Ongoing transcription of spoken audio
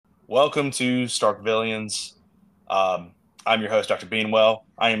Welcome to Starkvillians. I'm your host, Dr. Beanwell.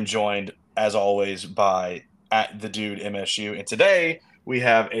 I am joined, as always, by at the dude MSU, and today we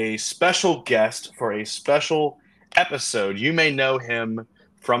have a special guest for a special episode. You may know him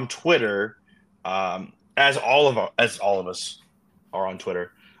from Twitter, as all of us are on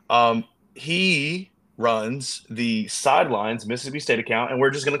Twitter. He runs the Sidelines Mississippi State account, and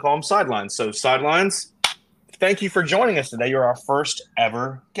we're just going to call him Sidelines. So, Sidelines, thank you for joining us today. You're our first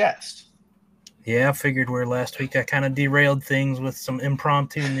ever guest. Yeah, I figured where last week I kind of derailed things with some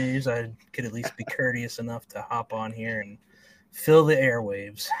impromptu news, I could at least be courteous enough to hop on here and fill the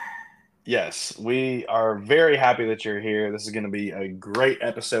airwaves. Yes, we are very happy that you're here. This is going to be a great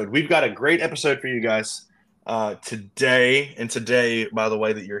episode. We've got a great episode for you guys today. And today, by the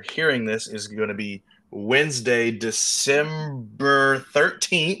way, that you're hearing this is going to be Wednesday, December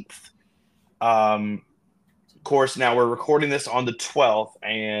 13th. Of course, now we're recording this on the 12th,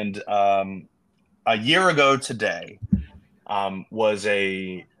 and a year ago today was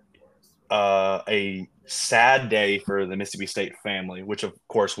a sad day for the Mississippi State family, which of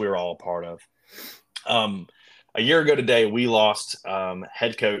course we were all a part of. A year ago today, we lost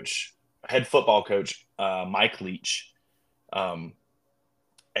head football coach Mike Leach. And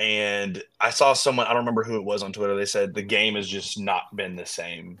I saw someone, I don't remember who it was on Twitter, they said the game has just not been the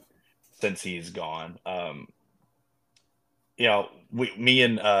same since he's gone. Me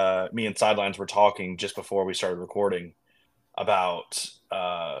and Sidelines were talking just before we started recording about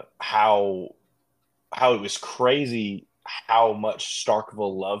how it was crazy how much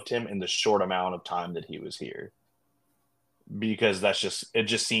Starkville loved him in the short amount of time that he was here. Because it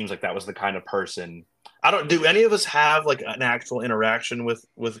just seems like that was the kind of person. Do any of us have like an actual interaction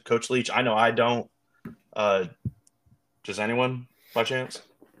with Coach Leach? I know I don't. Does anyone by chance?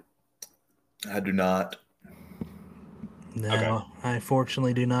 I do not. No, okay. I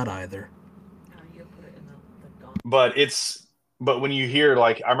fortunately do not either. But when you hear,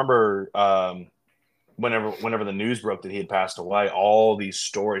 like, I remember whenever the news broke that he had passed away, all these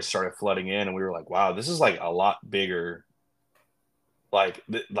stories started flooding in, and we were like, wow, this is like a lot bigger. Like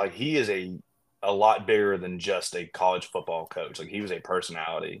he is a lot bigger than just a college football coach. Like, he was a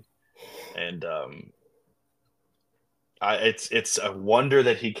personality, and it's a wonder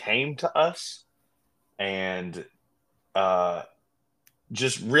that he came to us. And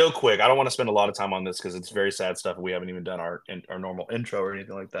just real quick, I don't want to spend a lot of time on this because it's very sad stuff. We haven't even done our normal intro or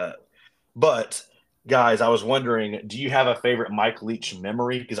anything like that. But guys, I was wondering, do you have a favorite Mike Leach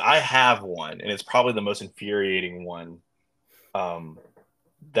memory? Because I have one, and it's probably the most infuriating one. At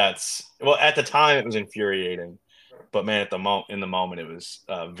the time it was infuriating, but man, in the moment it was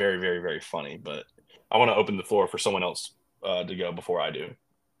very, very, very funny. But I want to open the floor for someone else to go before I do.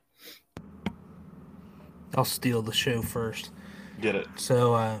 I'll steal the show first. Get it.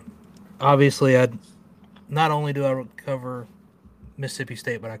 So, obviously, not only do I cover Mississippi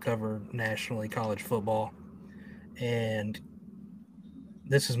State, but I cover nationally college football. And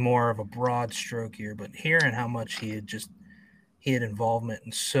this is more of a broad stroke here, but hearing how much he had involvement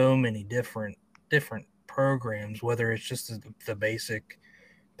in so many different programs, whether it's just the basic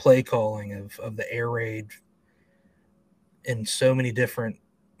play calling of the air raid and so many different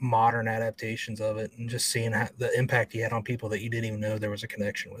modern adaptations of it, and just seeing the impact he had on people that you didn't even know there was a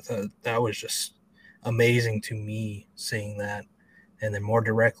connection with. That was just amazing to me, seeing that. And then more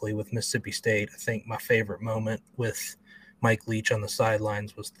directly with Mississippi State, I think my favorite moment with Mike Leach on the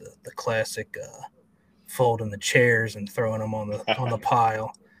sidelines was the classic folding the chairs and throwing them on the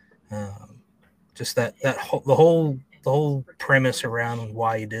pile. Just the whole premise around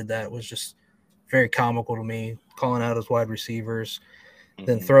why he did that was just very comical to me. Calling out his wide receivers,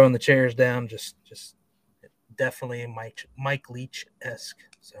 then throwing the chairs down, just definitely Mike Leach-esque.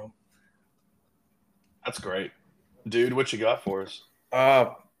 So that's great, dude. What you got for us?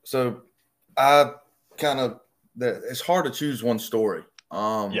 So I kind of it's hard to choose one story.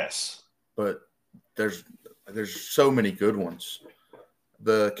 Yes, but there's so many good ones.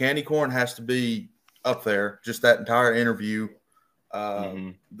 The candy corn has to be up there. Just that entire interview,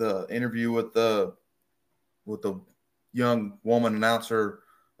 the interview with the young woman announcer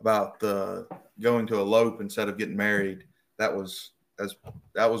about the going to elope instead of getting married. That was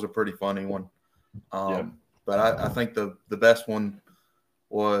a pretty funny one. But I think the best one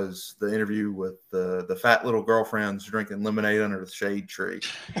was the interview with the fat little girlfriends drinking lemonade under the shade tree.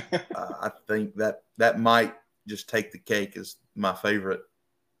 I think that might just take the cake as my favorite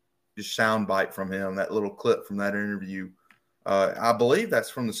just sound bite from him, that little clip from that interview. I believe that's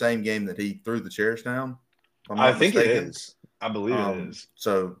from the same game that he threw the chairs down. I think it is. I believe it is.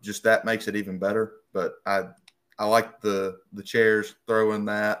 So just that makes it even better. But I I like the chairs, throwing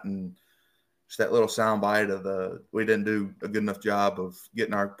that, and just that little soundbite of we didn't do a good enough job of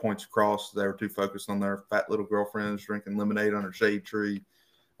getting our points across. They were too focused on their fat little girlfriends drinking lemonade under a shade tree.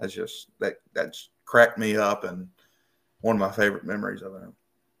 That's cracked me up, and one of my favorite memories of him.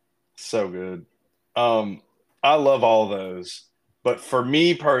 So good. I love all those, but for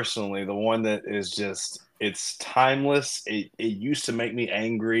me personally, the one that is it's timeless. It used to make me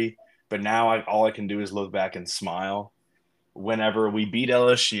angry, but now all I can do is look back and smile. Whenever we beat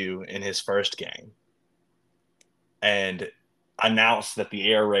LSU in his first game and announced that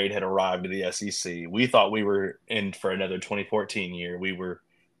the air raid had arrived to the SEC, we thought we were in for another 2014 year. We were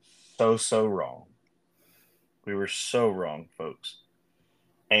so wrong. We were so wrong, folks.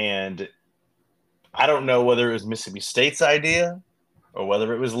 And I don't know whether it was Mississippi State's idea or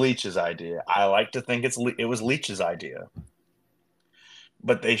whether it was Leach's idea. I like to think it was Leach's idea.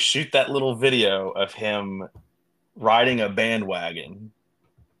 But they shoot that little video of him riding a bandwagon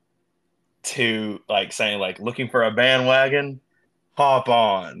to saying looking for a bandwagon, hop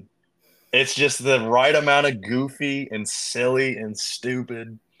on. It's just the right amount of goofy and silly and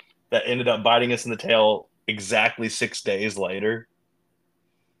stupid that ended up biting us in the tail exactly 6 days later.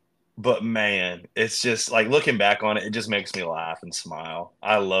 But man, it's just looking back on it, it just makes me laugh and smile.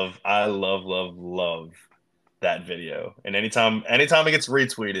 I love that video. And anytime it gets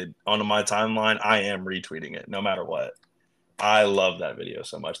retweeted onto my timeline, I am retweeting it no matter what. I love that video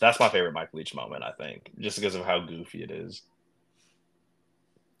so much. That's my favorite Mike Leach moment, I think, just because of how goofy it is.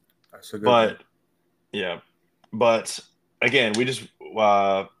 That's a good one. Yeah. But again, we just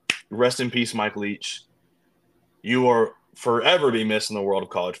rest in peace, Mike Leach. You are forever be missed in the world of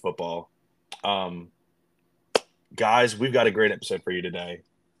college football. Guys, we've got a great episode for you today.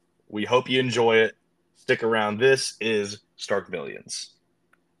 We hope you enjoy it. Stick around. This is Starkvillians.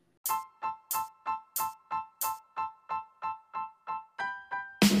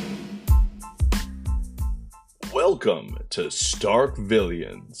 Welcome to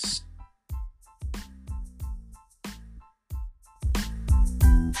Starkvillians.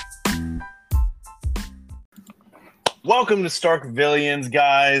 Welcome to Starkvillians,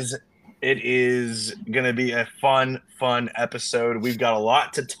 guys. It is going to be a fun episode. We've got a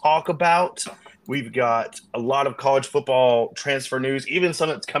lot to talk about. We've got a lot of college football transfer news, even some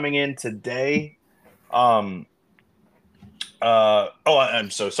that's coming in today. I'm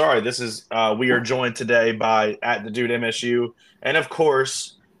so sorry. This is we are joined today by at the Dude MSU, and of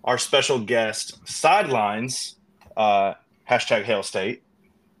course our special guest Sidelines. Hashtag Hail State.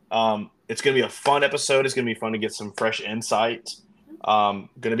 It's going to be a fun episode. It's going to be fun to get some fresh insight. Going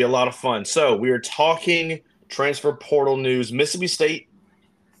to be a lot of fun. So we are talking transfer portal news. Mississippi State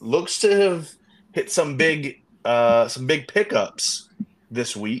looks to have hit some big pickups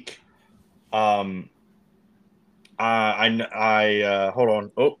this week. I hold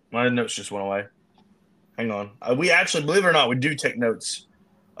on. Oh, my notes just went away. Hang on. We actually, believe it or not, we do take notes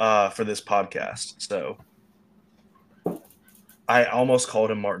for this podcast. So I almost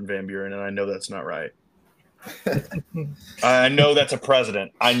called him Martin Van Buren, and I know that's not right. I know that's a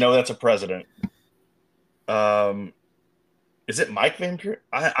president. Is it Mike Van Buren?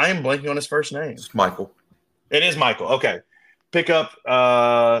 I am blanking on his first name. It's Michael. It is Michael. Okay. Pick up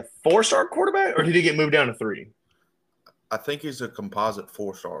 4-star quarterback, or did he get moved down to 3? I think he's a composite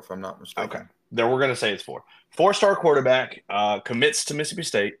 4-star, if I'm not mistaken. Okay. Then we're going to say it's 4. 4-star quarterback commits to Mississippi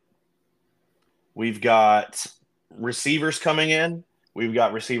State. We've got receivers coming in. We've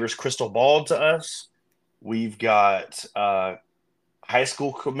got receivers crystal balled to us. We've got high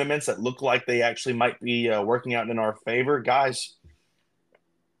school commitments that look like they actually might be working out in our favor. Guys,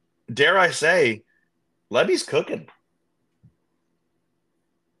 dare I say, Levy's cooking.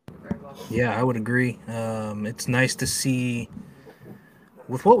 Yeah, I would agree. It's nice to see,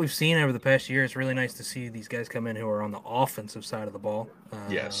 with what we've seen over the past year, it's really nice to see these guys come in who are on the offensive side of the ball.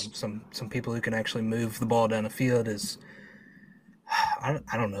 Yes. Some people who can actually move the ball down the field is, I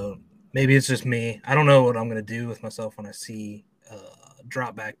don't know. Maybe it's just me. I don't know what I'm going to do with myself when I see a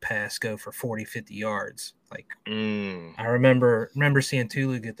drop back pass go for 40, 50 yards. I remember seeing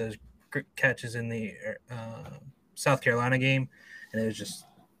Tulu get those catches in the South Carolina game, and it was just,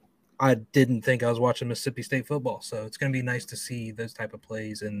 I didn't think I was watching Mississippi State football. So it's going to be nice to see those type of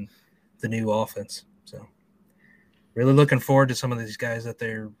plays in the new offense. So really looking forward to some of these guys that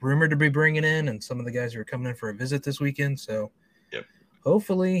they're rumored to be bringing in, and some of the guys who are coming in for a visit this weekend. So yep.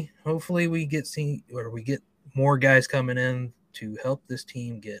 Hopefully we get more guys coming in to help this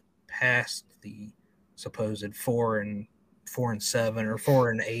team get past the supposed 4-7 or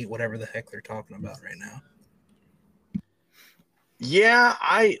 4-8, whatever the heck they're talking about right now. Yeah,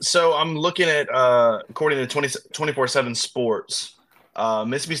 I'm looking at according to 24/7 Sports,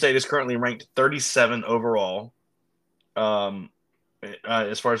 Mississippi State is currently ranked 37 overall. Um,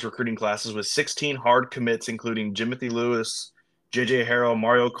 as far as recruiting classes, with 16 hard commits, including Jimothy Lewis, JJ Harrell,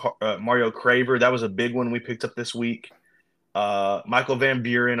 Mario Craver. That was a big one we picked up this week. Michael Van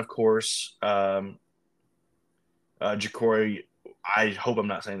Buren, of course. Ja'Cory, I hope I'm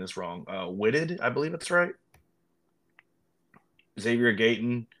not saying this wrong. Whitted, I believe that's right. Xavier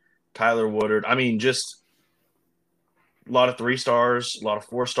Gayton, Tyler Woodard. I mean, just a lot of 3 stars, a lot of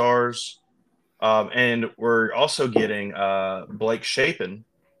 4 stars. And we're also getting Blake Shapen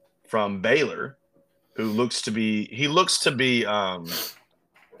from Baylor, who looks to be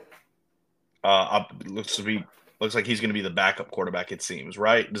looks like he's going to be the backup quarterback. It seems,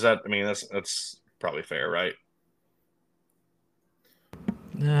 right? That's probably fair, right?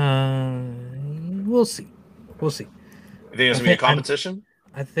 We'll see. We'll see. You think it's going to be a competition?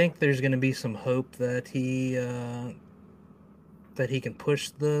 I think there's going to be some hope that he can push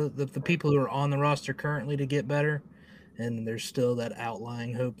the people who are on the roster currently to get better, and there's still that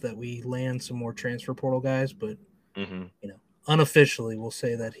outlying hope that we land some more transfer portal guys. But unofficially, we'll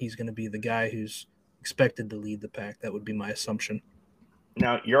say that he's going to be the guy who's expected to lead the pack. That would be my assumption.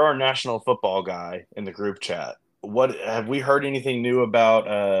 Now, you're our national football guy in the group chat. What have we heard anything new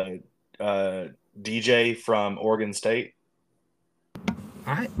about DJ from Oregon State?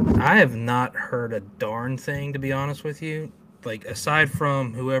 I have not heard a darn thing, to be honest with you. Like, aside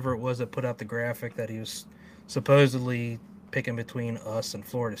from whoever it was that put out the graphic that he was supposedly picking between us and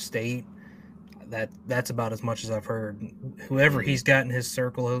Florida State, that's about as much as I've heard. Whoever he's got in his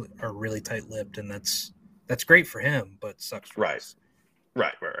circle are really tight-lipped, and that's great for him, but sucks for us.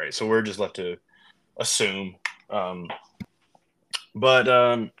 Right. So we're just left to assume. As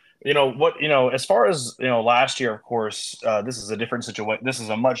far as last year, of course, this is a different situation. This is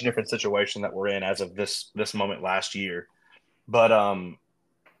a much different situation that we're in as of this moment last year. But how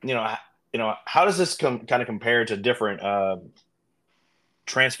does this kind of compare to different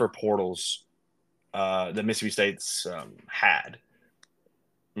transfer portals that Mississippi State's had?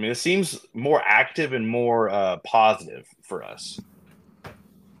 I mean, it seems more active and more positive for us.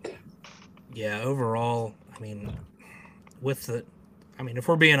 Yeah, overall, I mean, if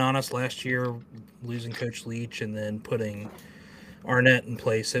we're being honest, last year losing Coach Leach and then putting Arnett in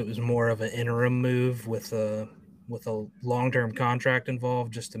place, it was more of an interim move with a long-term contract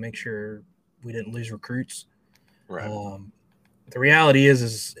involved, just to make sure we didn't lose recruits. Right. The reality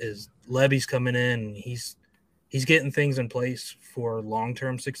is Levy's coming in, and he's getting things in place for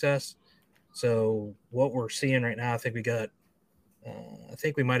long-term success. So what we're seeing right now, I think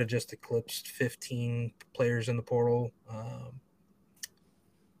we might have just eclipsed 15 players in the portal.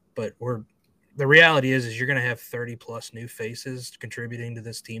 But the reality is you're going to have 30 plus new faces contributing to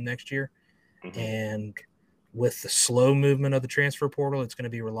this team next year. Mm-hmm. And with the slow movement of the transfer portal, it's going to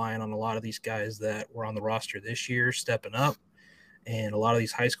be relying on a lot of these guys that were on the roster this year stepping up, and a lot of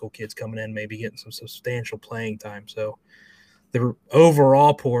these high school kids coming in, maybe getting some substantial playing time. So the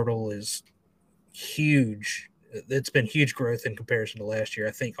overall portal is huge. It's been huge growth in comparison to last year.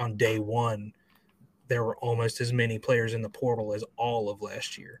 I think on day one, there were almost as many players in the portal as all of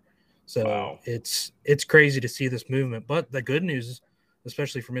last year. So wow. It's crazy to see this movement. But the good news is,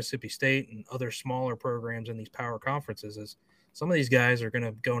 especially for Mississippi State and other smaller programs in these power conferences, is some of these guys are going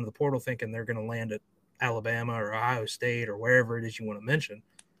to go into the portal thinking they're going to land at Alabama or Ohio State or wherever it is you want to mention,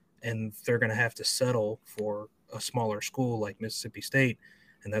 and they're going to have to settle for a smaller school like Mississippi State.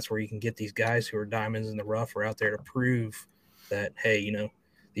 And that's where you can get these guys who are diamonds in the rough or out there to prove that, hey,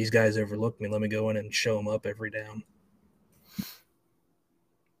 these guys overlooked me. Let me go in and show them up every down.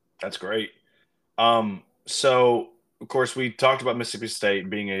 That's great. So, of course, we talked about Mississippi State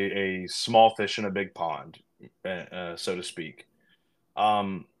being a small fish in a big pond, so to speak.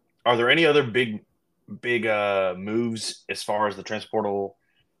 Are there any other big moves as far as the transfer portal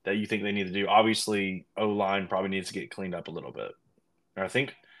that you think they need to do? Obviously, O-line probably needs to get cleaned up a little bit. I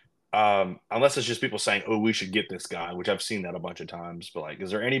think, unless it's just people saying, "Oh, we should get this guy," which I've seen that a bunch of times. But is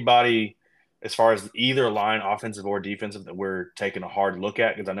there anybody as far as either line, offensive or defensive, that we're taking a hard look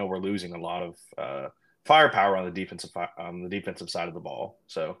at? Because I know we're losing a lot of firepower on the defensive side of the ball.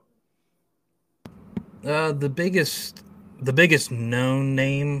 So, the biggest known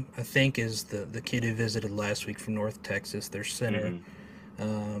name, I think, is the kid who visited last week from North Texas, their center.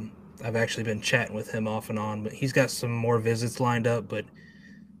 Mm-hmm. I've actually been chatting with him off and on, but he's got some more visits lined up. But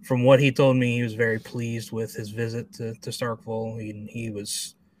from what he told me, he was very pleased with his visit to Starkville. He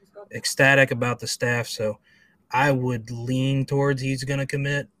was ecstatic about the staff. So I would lean towards he's going to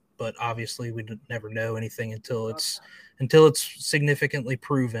commit, but obviously we never know anything until it's significantly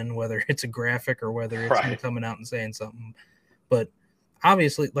proven, whether it's a graphic or whether it's him coming out and saying something. But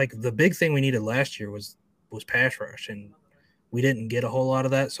obviously, like, the big thing we needed last year was pass rush, and we didn't get a whole lot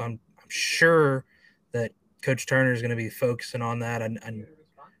of that. So I'm sure that Coach Turner is going to be focusing on that. And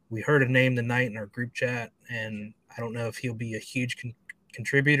we heard a name tonight in our group chat, and I don't know if he'll be a huge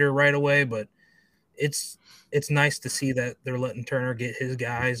contributor right away, but it's nice to see that they're letting Turner get his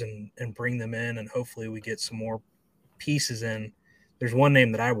guys and bring them in, and hopefully we get some more pieces in. There's one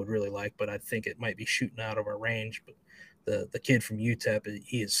name that I would really like, but I think it might be shooting out of our range. But the kid from UTEP, I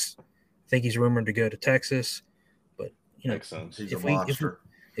think he's rumored to go to Texas. But makes sense. He's a monster.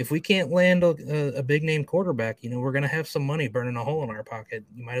 If we can't land a big name quarterback, we're going to have some money burning a hole in our pocket.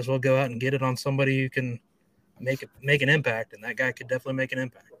 You might as well go out and get it on somebody who can make an impact, and that guy could definitely make an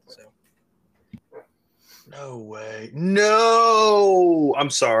impact. So. No way. No. I'm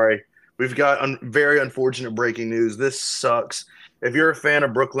sorry. We've got very unfortunate breaking news. This sucks. If you're a fan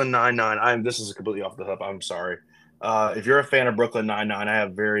of Brooklyn Nine-Nine, this is completely off the hook. I'm sorry. If you're a fan of Brooklyn Nine-Nine, I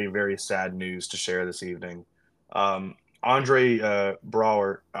have very, very sad news to share this evening. Andre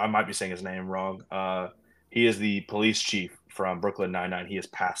Brower, I might be saying his name wrong. He is the police chief from Brooklyn Nine-Nine. He has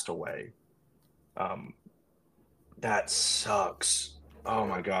passed away. That sucks. Oh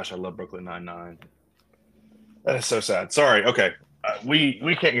my gosh, I love Brooklyn Nine-Nine. That is so sad. Sorry. Okay, we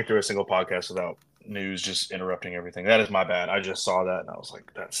can't get through a single podcast without news just interrupting everything. That is my bad. I just saw that and I was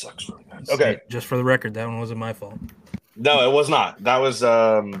like, that sucks really bad. Okay, just for the record, that one wasn't my fault. No, it was not. That was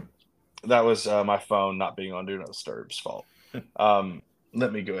my phone not being on Do Not Disturb's fault.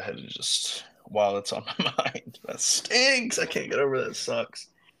 Let me go ahead and just, while it's on my mind, that stinks. I can't get over that. It sucks.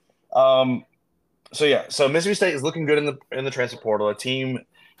 So Mississippi State is looking good in the transfer portal. A team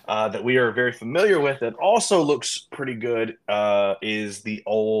that we are very familiar with that also looks pretty good is the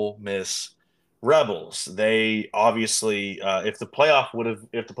Ole Miss Rebels. They obviously, if the playoff would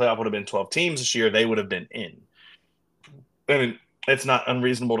have been 12 teams this year, they would have been in. I mean, it's not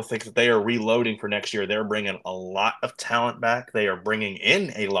unreasonable to think that they are reloading for next year. They're bringing a lot of talent back. They are bringing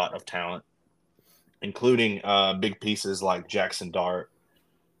in a lot of talent, including big pieces like Jackson Dart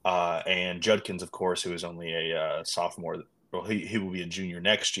and Judkins, of course, who is only a sophomore. Well, he will be a junior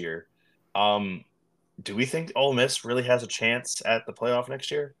next year. Do we think Ole Miss really has a chance at the playoff next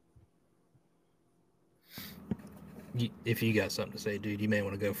year? If you got something to say, dude, you may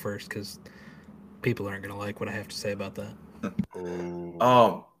want to go first because people aren't going to like what I have to say about that.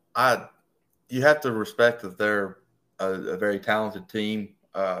 You have to respect that they're a very talented team.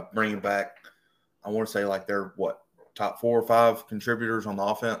 Bringing back, I want to say like they're top 4 or 5 contributors on the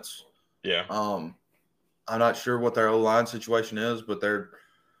offense. Yeah. I'm not sure what their O-line situation is, but their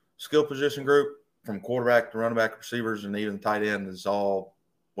skill position group from quarterback to running back, receivers, and even tight end is all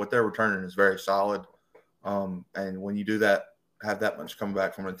what they're returning is very solid. And when you do that, have that much coming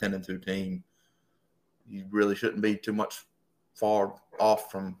back from a 10-2 team, you really shouldn't be too much far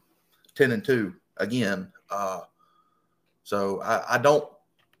off from 10-2 again. So I don't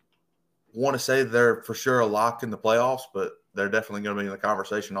want to say they're for sure a lock in the playoffs, but they're definitely going to be in the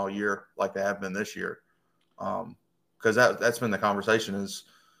conversation all year like they have been this year. Because that's been the conversation is,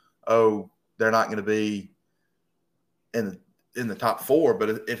 they're not going to be in the top 4, but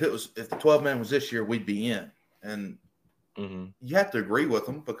if the 12-man was this year, we'd be in. And you have to agree with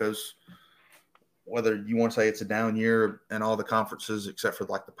them because whether you want to say it's a down year in all the conferences except for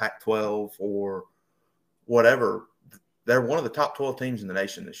like the Pac-12 or whatever, they're one of the top 12 teams in the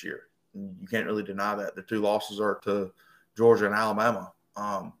nation this year. You can't really deny that. The 2 losses are to Georgia and Alabama.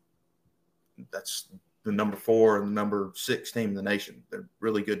 That's the number 4 and the number 6 team in the nation. They're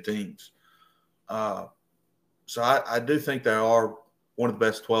really good teams. So I do think they are one of the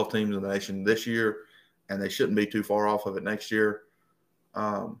best 12 teams in the nation this year, and they shouldn't be too far off of it next year.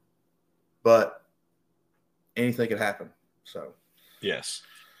 But anything could happen. So yes,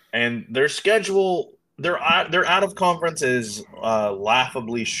 and their schedule, their out of conference is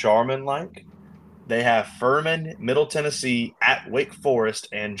laughably Charmin-like. They have Furman, Middle Tennessee, at Wake Forest,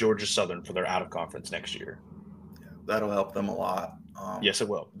 and Georgia Southern for their out of conference next year. Yeah, that'll help them a lot. Yes, it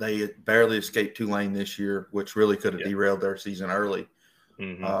will. They barely escaped Tulane this year, which really could have derailed their season early.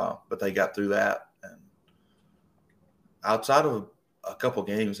 But they got through that. And outside of a couple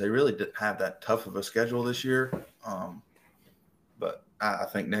games, they really didn't have that tough of a schedule this year. But I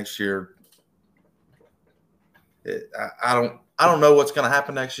think next year, I don't know what's going to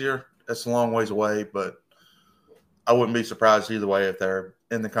happen next year. It's a long ways away, but I wouldn't be surprised either way if they're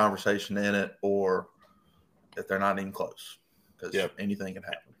in the conversation in it or if they're not even close, because anything can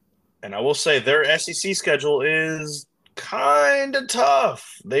happen. And I will say their SEC schedule is kind of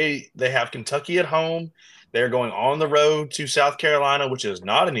tough. They have Kentucky at home. They're going on the road to South Carolina, which is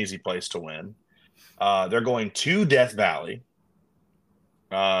not an easy place to win. They're going to Death Valley.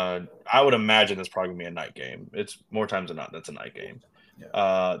 I would imagine it's probably gonna be a night game. It's more times than not that's a night game.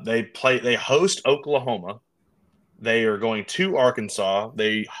 Yeah. They host Oklahoma. They are going to Arkansas.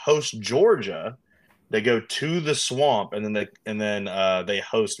 They host Georgia. They go to the Swamp, and then they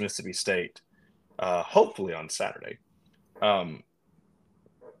host Mississippi State. Hopefully on Saturday.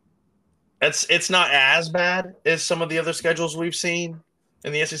 It's not as bad as some of the other schedules we've seen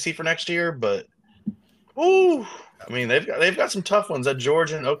in the SEC for next year, but ooh, I mean they've got some tough ones. At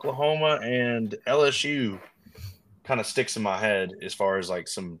Georgia and Oklahoma and LSU kind of sticks in my head as far as like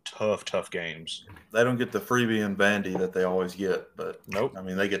some tough games. They don't get the freebie and Vandy that they always get, but nope. I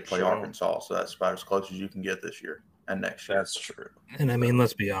mean they get to play Arkansas, so that's about as close as you can get this year and next year. That's true. And I mean,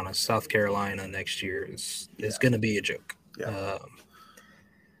 let's be honest, South Carolina next year is going to be a joke. Yeah.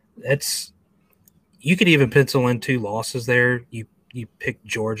 You could even pencil in 2 losses there. You pick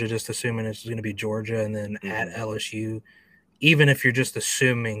Georgia, just assuming it's going to be Georgia, and then at LSU, even if you're just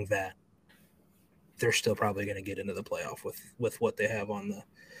assuming that they're still probably going to get into the playoff with what they have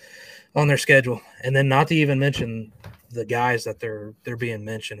on their schedule. And then not to even mention the guys that they're being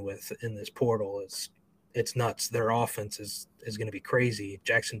mentioned with in this portal. It's nuts. Their offense is going to be crazy.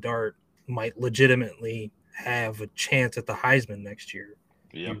 Jackson Dart might legitimately have a chance at the Heisman next year.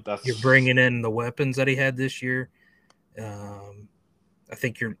 Yeah, you're bringing in the weapons that he had this year. I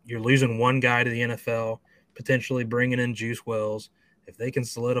think you're losing one guy to the NFL, potentially bringing in Juice Wells. If they can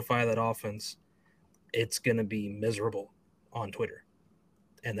solidify that offense, it's going to be miserable on Twitter,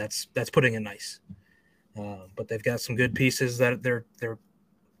 and that's putting it nice. But they've got some good pieces that they're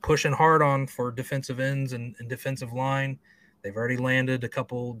pushing hard on for defensive ends and defensive line. They've already landed a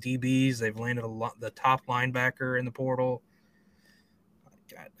couple DBs. They've landed the top linebacker in the portal.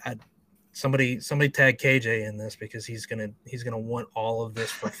 Somebody tag KJ in this because he's gonna want all of this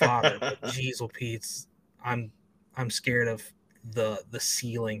for fodder. But geez, Pete's, I'm scared of the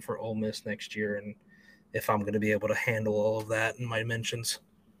ceiling for Ole Miss next year, and if I'm going to be able to handle all of that in my mentions.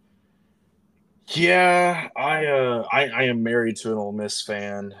 Yeah, I am married to an Ole Miss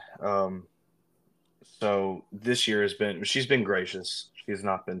fan. So this year she's been gracious. She's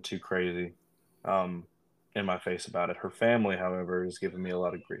not been too crazy in my face about it. Her family, however, has given me a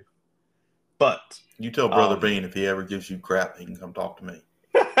lot of grief. But you tell Brother Bean if he ever gives you crap, he can come talk to me.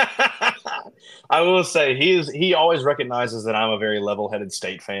 I will say he always recognizes that I'm a very level-headed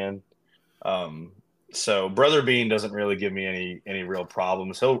State fan. So Brother Bean doesn't really give me any real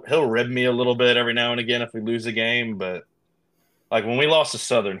problems. He'll rib me a little bit every now and again if we lose a game, but like when we lost to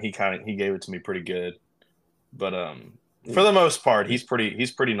Southern, he gave it to me pretty good. But for the most part, he's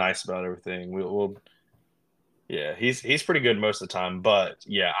pretty nice about everything. Yeah, he's pretty good most of the time. But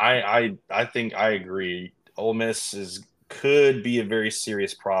yeah, I think I agree. Ole Miss could be a very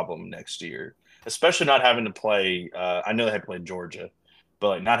serious problem next year, especially not having to play. I know they had to play Georgia, but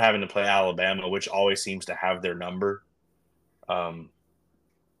like not having to play Alabama, which always seems to have their number.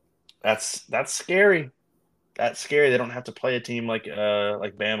 That's scary. That's scary. They don't have to play a team like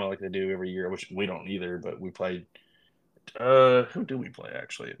Bama like they do every year, which we don't either. But we played. Who do we play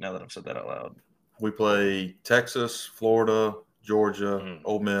actually? Now that I've said that out loud, we play Texas, Florida, Georgia,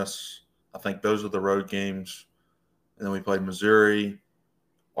 Ole Miss. I think those are the road games, and then we played Missouri,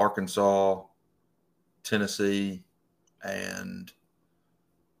 Arkansas, Tennessee, and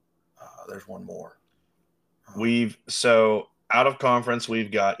there's one more. Out of conference, we've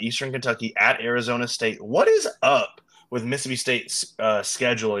got Eastern Kentucky at Arizona State. What is up with Mississippi State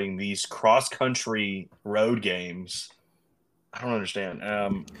scheduling these cross-country road games? I don't understand.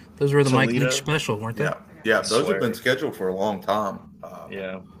 Those were the Mike Leach special, weren't they? Yeah. Those have been scheduled for a long time.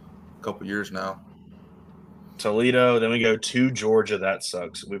 A couple years now. Toledo. Then we go to Georgia. That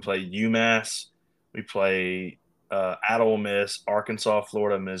sucks. We play UMass. We play at Ole Miss, Arkansas,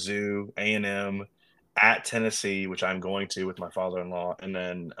 Florida, Mizzou, A&M. At Tennessee, which I'm going to with my father-in-law, and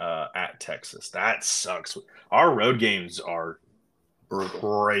then at Texas. That sucks. Our road games are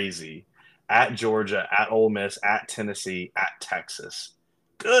crazy. At Georgia, at Ole Miss, at Tennessee, at Texas.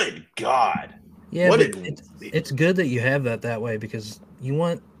 Good God. Yeah, but it's good that you have that way because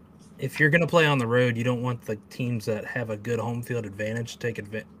if you're going to play on the road, you don't want the teams that have a good home field advantage to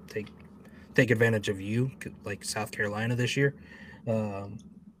take advantage of you, like South Carolina this year.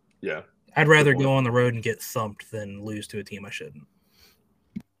 Yeah. I'd rather go on the road and get thumped than lose to a team I shouldn't.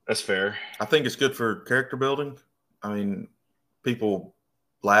 That's fair. I think it's good for character building. I mean, people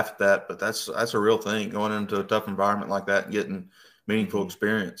laugh at that, but that's a real thing, going into a tough environment like that and getting meaningful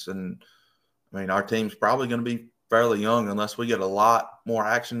experience. And, I mean, our team's probably going to be fairly young unless we get a lot more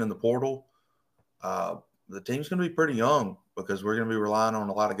action in the portal. The team's going to be pretty young because we're going to be relying on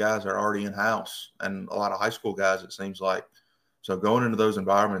a lot of guys that are already in-house and a lot of high school guys, it seems like. So going into those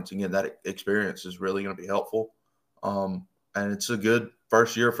environments and getting that experience is really going to be helpful. And it's a good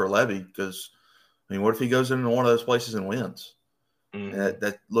first year for Levy because, I mean, what if he goes into one of those places and wins? Mm-hmm. And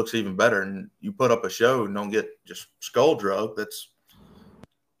that looks even better. And you put up a show and don't get just skull drug.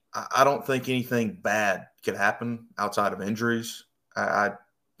 I don't think anything bad could happen outside of injuries. I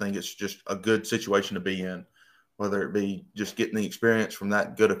think it's just a good situation to be in, whether it be just getting the experience from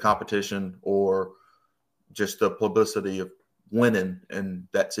that good of competition or just the publicity of winning in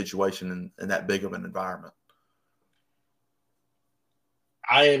that situation and that big of an environment.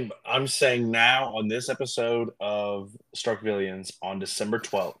 I'm saying now on this episode of Starkvillians on December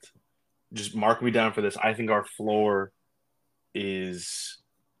 12th, just mark me down for this. I think our floor is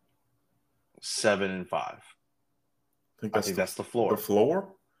 7-5. I think that's the floor. The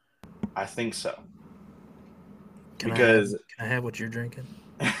floor? I think so. Can I have what you're drinking?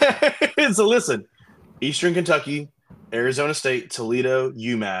 So listen, Eastern Kentucky, Arizona State, Toledo,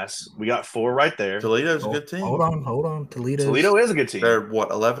 UMass. We got 4 right there. Toledo's a good team. Hold on. Toledo is a good team. They're what,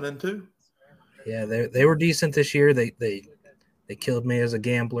 11-2? Yeah, they were decent this year. They killed me as a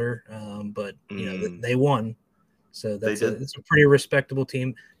gambler, but they won. So it's a pretty respectable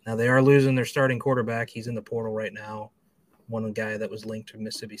team. Now they are losing their starting quarterback. He's in the portal right now. One guy that was linked to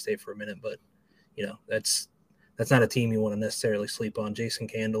Mississippi State for a minute, but that's not a team you want to necessarily sleep on. Jason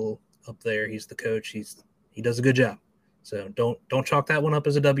Candle up there, he's the coach. He does a good job. So don't chalk that one up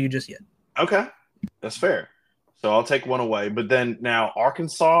as a W just yet. Okay, that's fair. So I'll take one away. But then now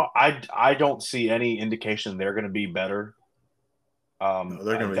Arkansas, I don't see any indication they're going to be better. No,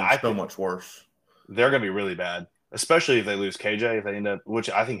 they're going to be so much worse. They're going to be really bad, especially if they lose KJ. If they end up, which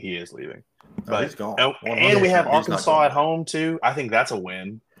I think he is leaving. But he's gone. And we have Arkansas at home too. I think that's a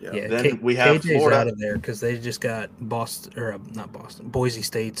win. Yeah. Then we have KJ's Florida out of there because they just got Boise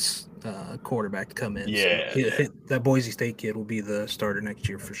State's quarterback to come in. Yeah, so that Boise State kid will be the starter next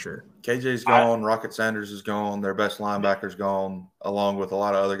year for sure. KJ's gone. Rocket Sanders is gone. Their best linebacker's gone, along with a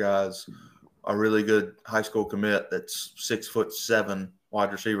lot of other guys. A really good high school commit that's 6'7"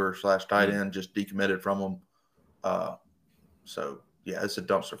 wide receiver / tight end just decommitted from them. So yeah, it's a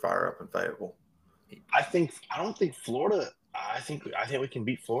dumpster fire up in Fayetteville. I don't think Florida. I think we can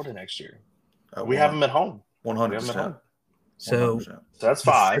beat Florida next year. We have them at home. 100%. So that's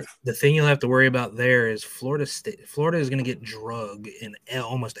 5. The thing you'll have to worry about there is Florida State. Florida is going to get drug in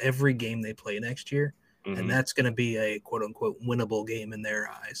almost every game they play next year, and that's going to be a quote unquote winnable game in their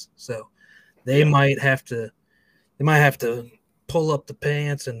eyes. So they might have to pull up the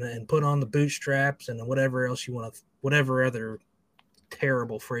pants and put on the bootstraps and whatever else you want to, whatever other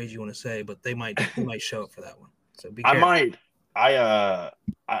terrible phrase you want to say, but they might show up for that one. So be careful.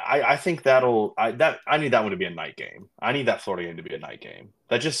 I think I need that one to be a night game. I need that Florida game to be a night game.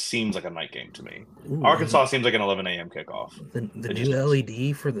 That just seems like a night game to me. Ooh, Arkansas seems like an 11 a.m. kickoff. The new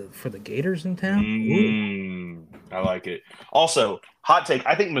LED for the Gators in town. I like it. Also, hot take.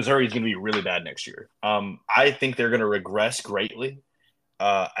 I think Missouri is going to be really bad next year. I think they're going to regress greatly.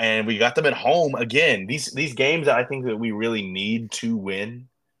 And we got them at home again. These games that I think that we really need to win.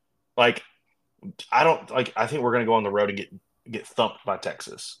 I think we're going to go on the road and get thumped by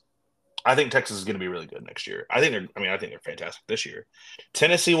Texas. I think Texas is going to be really good next year. I think they're fantastic this year.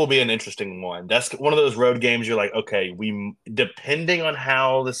 Tennessee will be an interesting one. That's one of those road games you're like, okay, depending on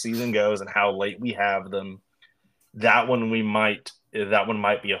how the season goes and how late we have them, that one might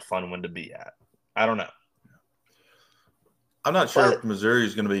be a fun one to be at. I don't know. I'm not sure if Missouri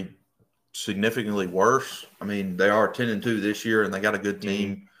is going to be significantly worse. I mean, they are 10-2 this year, and they got a good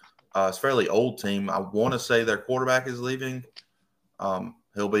team. It's a fairly old team. I want to say their quarterback is leaving.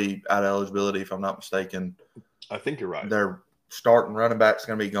 He'll be out of eligibility if I'm not mistaken. I think you're right. Their starting running back's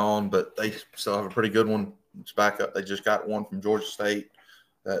going to be gone, but they still have a pretty good one. It's back up. They just got one from Georgia State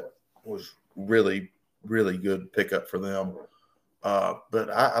that was really, really good pickup for them. But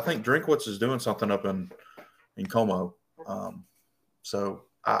I think Drinkwitz is doing something up in Como. So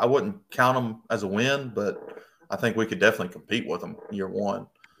I wouldn't count them as a win, but I think we could definitely compete with them year one.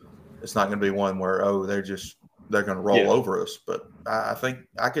 It's not going to be one where, they're going to roll over us. But I think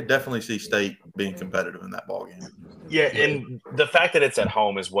I could definitely see State being competitive in that ballgame. Yeah, and the fact that it's at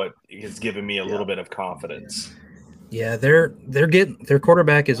home is what has given me a little bit of confidence. Yeah, their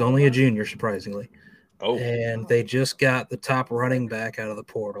quarterback is only a junior, surprisingly. Oh, and they just got the top running back out of the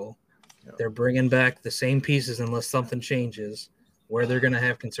portal. Yeah. They're bringing back the same pieces unless something changes. Where they're going to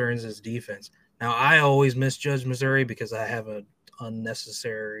have concerns is defense. Now, I always misjudge Missouri because I have an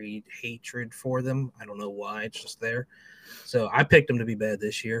unnecessary hatred for them. I don't know why. It's just there. So I picked them to be bad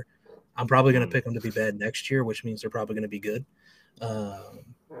this year. I'm probably going to pick them to be bad next year, which means they're probably going to be good.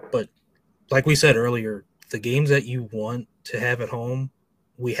 But like we said earlier, the games that you want to have at home,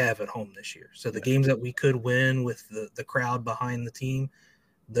 we have at home this year. So the games that we could win with the crowd behind the team,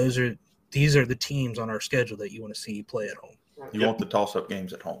 these are the teams on our schedule that you want to see play at home. You want the toss-up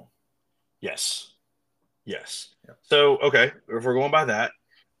games at home. Yes. Yep. So, okay, if we're going by that,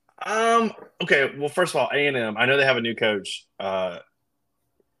 okay. Well, first of all, A&M. I know they have a new coach. I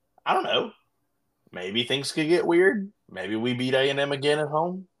don't know. Maybe things could get weird. Maybe we beat A&M again at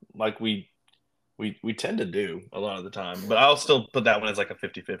home, like we tend to do a lot of the time. But I'll still put that one as like a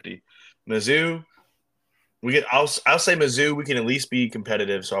 50-50. Mizzou. I'll say Mizzou. We can at least be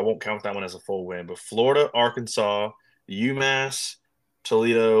competitive, so I won't count that one as a full win. But Florida, Arkansas, UMass,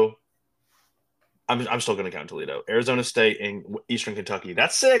 Toledo. I'm still going to count Toledo, Arizona State, and Eastern Kentucky.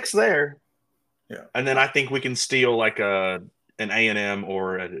 That's 6 there. Yeah, and then I think we can steal like an A&M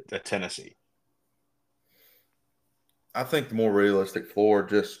or a Tennessee. I think the more realistic floor,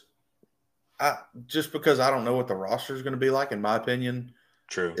 just because I don't know what the roster is going to be like. In my opinion,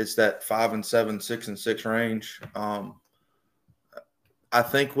 true, it's that 5-7, 6-6 range. I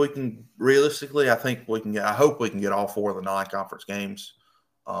think we can realistically. I hope we can get all 4 of the non-conference games.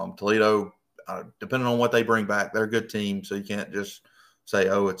 Toledo. Depending on what they bring back, they're a good team, so you can't just say,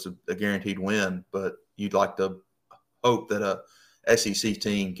 oh, it's a guaranteed win, but you'd like to hope that a SEC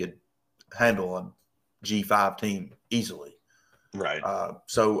team could handle a G5 team easily. Right.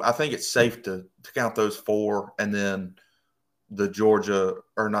 So I think it's safe to count those 4, and then the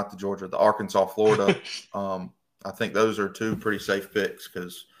Arkansas, Florida. I think those are 2 pretty safe picks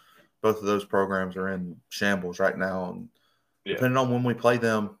because both of those programs are in shambles right now. And depending on when we play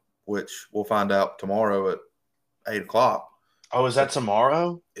them, which we'll find out tomorrow at 8 o'clock. Oh, is that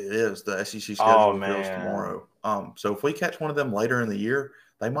tomorrow? It is. The SEC schedule reveals tomorrow. So if we catch one of them later in the year,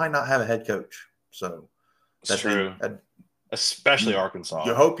 they might not have a head coach. So that's true. Especially Arkansas.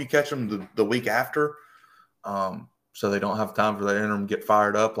 You hope you catch them the week after, so they don't have time for the interim to get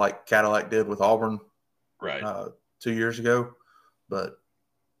fired up like Cadillac did with Auburn, right, 2 years ago. But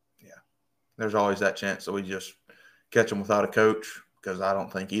yeah, there's always that chance that we just catch them without a coach, because I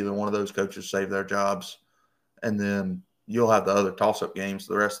don't think either one of those coaches saved their jobs. And then you'll have the other toss-up games,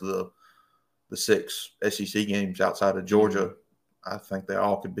 the rest of the 6 SEC games outside of Georgia. Mm-hmm. I think they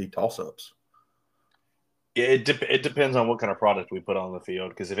all could be toss-ups. Yeah, it depends on what kind of product we put on the field,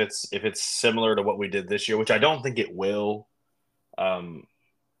 because if it's similar to what we did this year, which I don't think it will,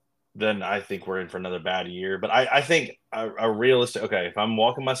 then I think we're in for another bad year. But I think a realistic – okay, if I'm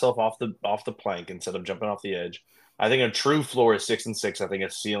walking myself off the plank instead of jumping off the edge – I think a true floor is 6-6. I think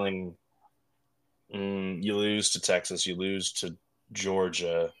a ceiling, you lose to Texas, you lose to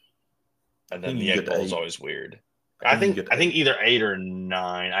Georgia, and then the Egg Bowl is always weird. I think either 8 or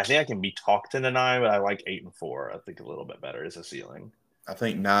 9. I think I can be talked into 9, but I like 8 and 4. I think a little bit better as a ceiling. I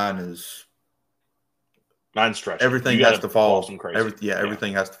think 9 is 9 stretch. Everything has to fall.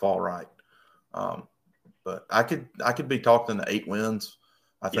 Everything has to fall right. But I could be talked into 8 wins.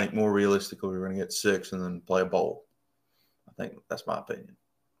 I think more realistically, we're going to get 6 and then play a bowl. I think that's my opinion.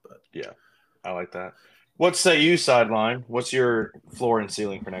 But yeah, I like that. What say you, Sideline? What's your floor and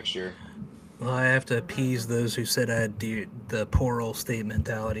ceiling for next year? Well, I have to appease those who said I had the poor old state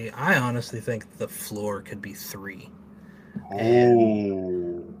mentality. I honestly think the floor could be 3.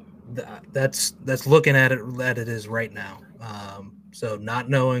 Oh, that's looking at it that it is right now. So not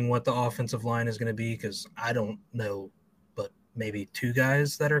knowing what the offensive line is going to be, because I don't know, but maybe 2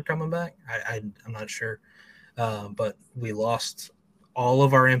 guys that are coming back. I'm not sure. But we lost all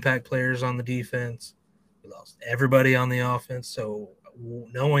of our impact players on the defense. We lost everybody on the offense. So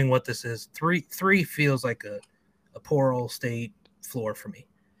knowing what this is, 3 feels like a poor old state floor for me.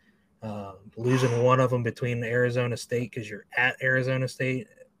 Losing one of them between Arizona State, because you're at Arizona State,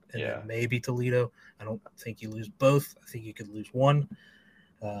 and then maybe Toledo. I don't think you lose both. I think you could lose one.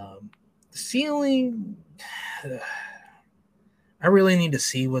 The ceiling, I really need to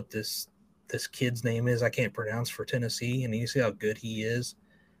see what this kid's name is. I can't pronounce for Tennessee, and you see how good he is.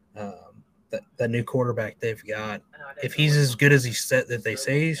 That new quarterback they've got, if he's as good as he said that they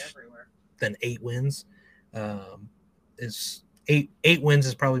say, then 8 wins. Is 8 wins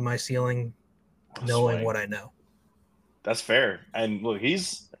is probably my ceiling, knowing what I know. That's fair. And look,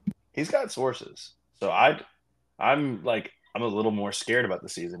 he's got sources. So I'm a little more scared about the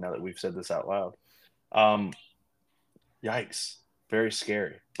season now that we've said this out loud. Yikes. Very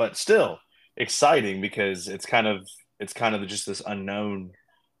scary. But still exciting, because it's kind of just this unknown.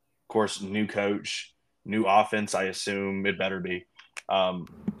 Of course, new coach, new offense, I assume it better be. Well,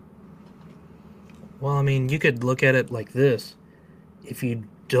 I mean, you could look at it like this. If you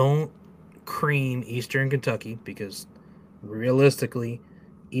don't cream Eastern Kentucky, because realistically,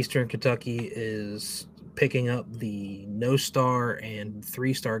 Eastern Kentucky is picking up the no-star and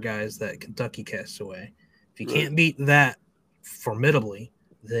three-star guys that Kentucky casts away. If you can't beat that formidably,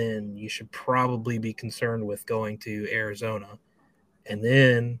 then you should probably be concerned with going to Arizona. And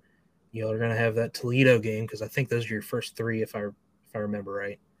then you're going to have that Toledo game, because I think those are your first three, if I remember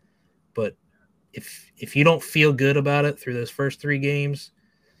right. But if you don't feel good about it through those first three games,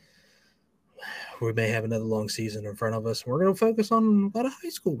 we may have another long season in front of us. We're going to focus on a lot of high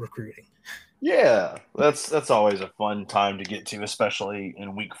school recruiting. Yeah, that's always a fun time to get to, especially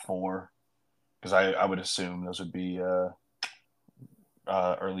in week 4, because I would assume those would be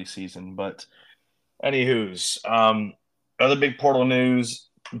early season. But anywho's, other big portal news: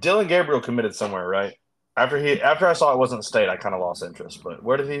 Dylan Gabriel committed somewhere, right? After I saw it wasn't state, I kind of lost interest. But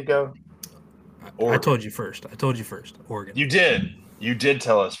where did he go? I told you first. Oregon. You did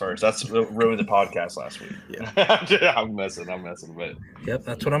tell us first. That's ruined the podcast last week. Yeah. I'm messing, but yep,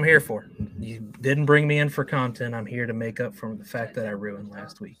 that's what I'm here for. You didn't bring me in for content. I'm here to make up for the fact that I ruined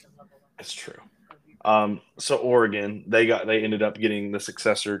last week. It's true. So Oregon, they ended up getting the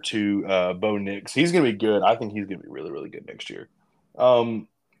successor to Bo Nix. He's going to be good. I think he's going to be really, really good next year.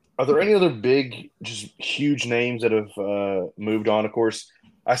 Are there any other big, just huge names that have moved on? Of course,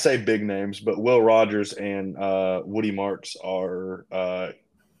 I say big names, but Will Rogers and Woody Marks are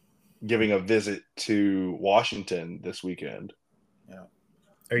giving a visit to Washington this weekend. Yeah.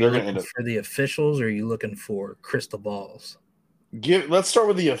 Are you looking for the officials, or are you looking for crystal balls? Let's start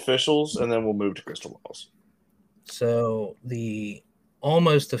with the officials, and then we'll move to crystal balls. So the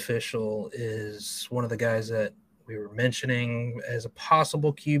almost official is one of the guys that we were mentioning as a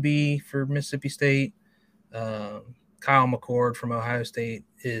possible QB for Mississippi State. Kyle McCord from Ohio State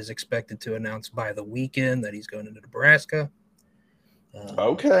is expected to announce by the weekend that he's going into Nebraska.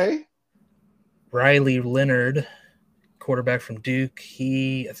 Okay. Riley Leonard, quarterback from Duke,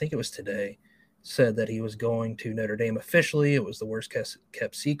 I think it was today, said that he was going to Notre Dame officially. It was the worst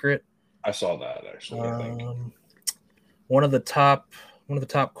kept secret. I saw that, actually. I think one of the top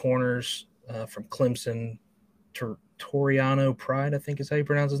corners from Clemson, Toriano Pride, I think is how you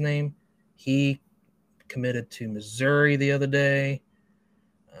pronounce his name. He committed to Missouri the other day.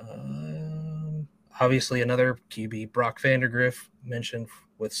 Obviously, another QB, Brock Vandergriff, mentioned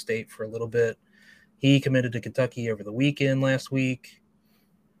with State for a little bit. He committed to Kentucky over the weekend last week.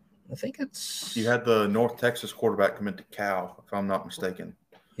 I think you had the North Texas quarterback commit to Cal, if I'm not mistaken.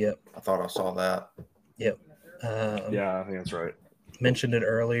 Yep. I thought I saw that. Yep. Yeah, I think that's right. Mentioned it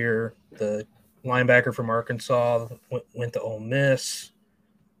earlier. The linebacker from Arkansas went to Ole Miss.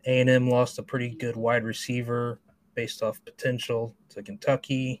 A&M lost a pretty good wide receiver based off potential to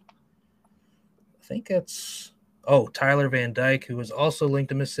Kentucky. I think that's Tyler Van Dyke, who was also linked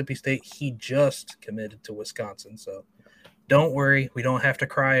to Mississippi State. He just committed to Wisconsin. So don't worry, we don't have to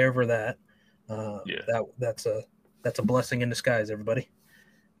cry over that. That's a blessing in disguise, everybody.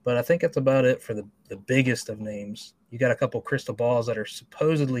 But I think that's about it for the biggest of names. You got a couple crystal balls that are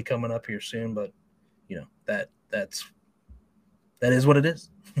supposedly coming up here soon, but that is what it is.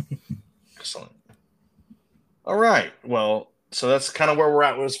 Excellent. All right. Well, so that's kind of where we're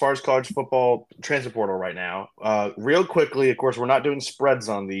at as far as college football transfer portal right now. Real quickly, of course, we're not doing spreads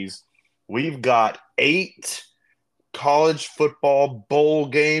on these. We've got 8 college football bowl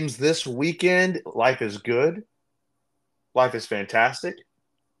games this weekend. Life is good. Life is fantastic.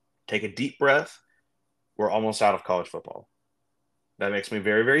 Take a deep breath. We're almost out of college football. That makes me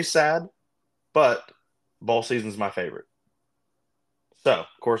very, very sad, but bowl season is my favorite. So, of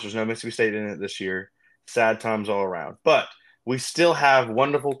course, there's no Mississippi State in it this year. Sad times all around. But we still have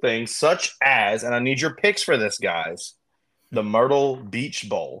wonderful things such as, and I need your picks for this, guys, the Myrtle Beach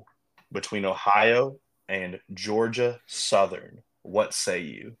Bowl between Ohio and Georgia Southern. What say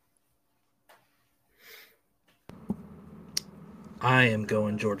you? I am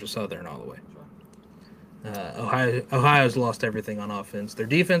going Georgia Southern all the way. Ohio's lost everything on offense. Their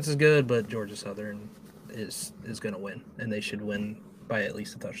defense is good, but Georgia Southern is going to win, and they should win by at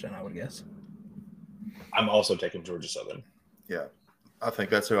least a touchdown, I would guess. I'm also taking Georgia Southern. Yeah, I think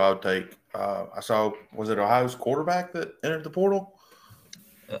that's who I would take. I saw, was it Ohio's quarterback that entered the portal?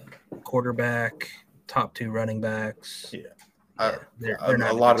 Quarterback, top 2 running backs. Yeah, they're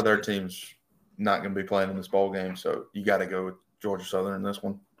not a lot of their teams not going to be playing in this bowl game, so you got to go with Georgia Southern in this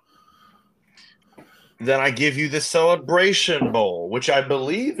one. Then I give you the Celebration Bowl, which I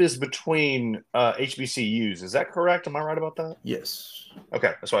believe is between HBCUs. Is that correct? Am I right about that? Yes.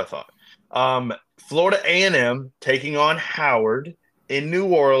 Okay, that's what I thought. Florida A&M taking on Howard. in New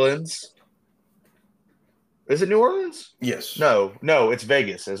Orleans. Is it New Orleans? Yes. No, it's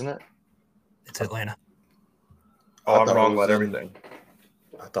Vegas, isn't it? It's Atlanta. Oh, I'm wrong about everything.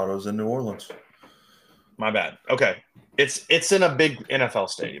 I thought it was in New Orleans. My bad. Okay. It's in a big NFL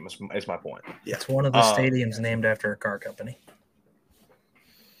stadium, is my point. Yeah. It's one of the stadiums named after a car company.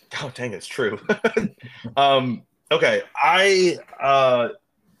 Oh, dang, it's true. Okay.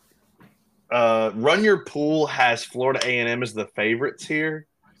 Run Your Pool has Florida A&M as the favorites here.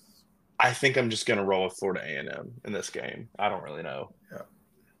 I think I'm just going to roll with Florida A&M in this game. I don't really know. Yeah.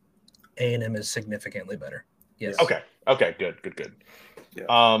 A&M is significantly better. Yes. Okay. Good.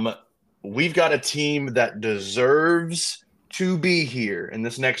 Yeah. We've got a team that deserves to be here in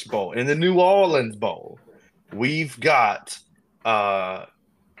this next bowl, in the New Orleans Bowl. We've got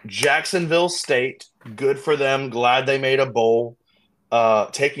Jacksonville State. Good for them. Glad they made a bowl.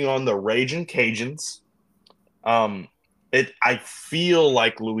 Taking on the Ragin' Cajuns. I feel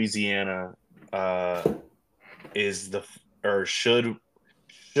like Louisiana should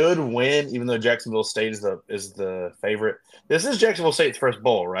win, even though Jacksonville State is the favorite. This is Jacksonville State's first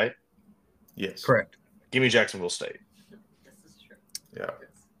bowl, right? Yes. Correct. Give me Jacksonville State. This is true.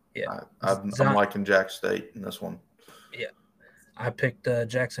 Yeah. I'm liking Jack State in this one. Yeah. I picked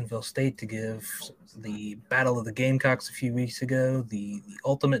Jacksonville State to give the Battle of the Gamecocks a few weeks ago the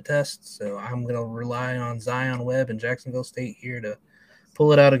ultimate test. So I'm going to rely on Zion Webb and Jacksonville State here to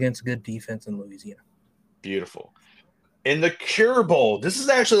pull it out against good defense in Louisiana. Beautiful. In the Cure Bowl, this is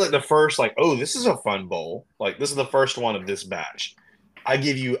actually like the first, this is a fun bowl. Like, this is the first one of this batch. I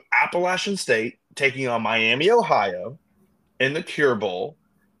give you Appalachian State taking on Miami, Ohio in the Cure Bowl.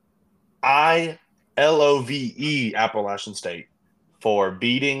 I LOVE Appalachian State for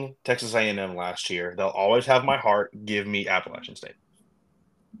beating Texas A&M last year. They'll always have my heart. Give me Appalachian State.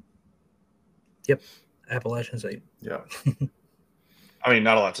 Yep, Appalachian State. Yeah. I mean,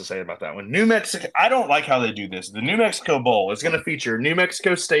 not a lot to say about that one. New Mexico, I don't like how they do this. The New Mexico Bowl is going to feature New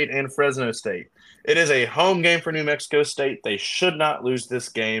Mexico State and Fresno State. It is a home game for New Mexico State. They should not lose this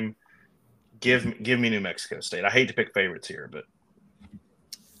game. Give me New Mexico State. I hate to pick favorites here, but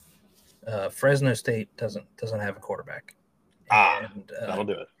Fresno State doesn't have a quarterback. That'll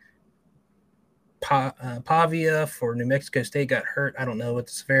do it. Pavia for New Mexico State got hurt. I don't know what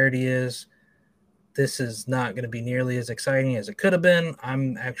the severity is. This is not going to be nearly as exciting as it could have been.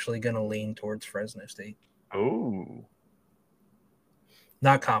 I'm actually going to lean towards Fresno State. Oh.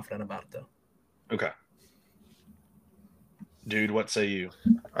 Not confident about it, though. Okay. Dude, what say you?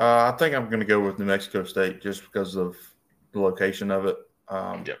 I think I'm going to go with New Mexico State just because of the location of it.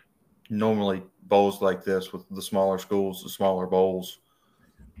 Yep. Normally, bowls like this with the smaller schools, the smaller bowls,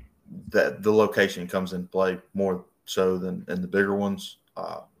 that the location comes into play more so than in the bigger ones.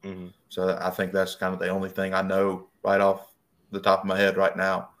 So I think that's kind of the only thing I know right off the top of my head right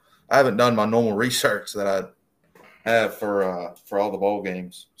now. I haven't done my normal research that I have for all the bowl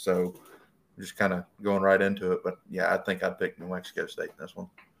games, so I'm just kind of going right into it. But yeah, I think I'd pick New Mexico State in this one.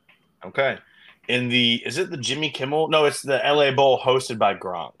 Okay. Is it the Jimmy Kimmel? No, it's the LA Bowl hosted by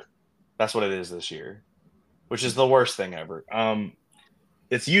Gronk. That's what it is this year, which is the worst thing ever.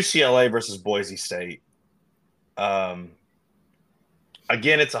 It's UCLA versus Boise State.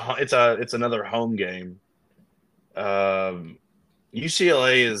 Again, it's another home game. UCLA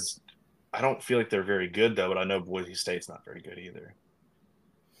is. I don't feel like they're very good though, but I know Boise State's not very good either.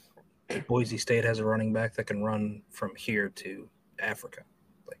 Boise State has a running back that can run from here to Africa.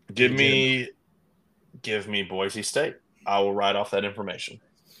 Give me Boise State. I will write off that information.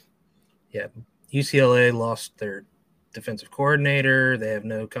 Yeah, UCLA lost their defensive coordinator. They have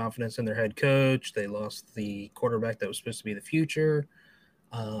no confidence in their head coach. They lost the quarterback that was supposed to be the future.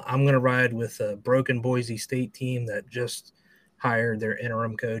 I'm going to ride with a broken Boise State team that just hired their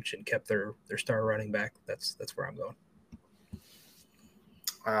interim coach and kept their star running back. That's where I'm going.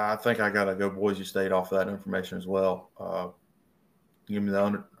 I think I got to go Boise State off that information as well. Give me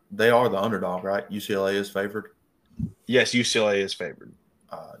they are the underdog, right? UCLA is favored. Yes, UCLA is favored.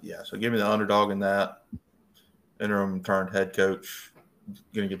 Yeah, so give me the underdog in that. Interim turned head coach.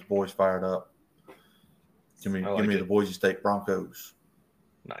 Going to get the boys fired up. Give me the Boise State Broncos.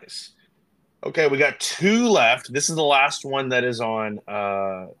 Nice. Okay, we got two left. This is the last one that is on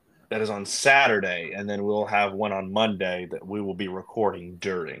Saturday, and then we'll have one on Monday that we will be recording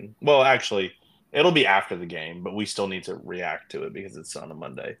during. Well, actually, it'll be after the game, but we still need to react to it because it's on a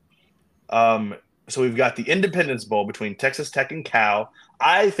Monday. So we've got the Independence Bowl between Texas Tech and Cal.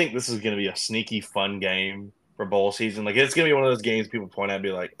 I think this is going to be a sneaky fun game for bowl season. Like, it's going to be one of those games people point at and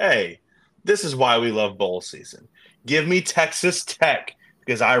be like, hey, this is why we love bowl season. Give me Texas Tech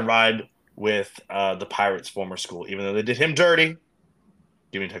because I ride with the Pirates' former school. Even though they did him dirty,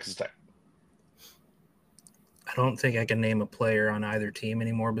 Give me Texas Tech. I don't think I can name a player on either team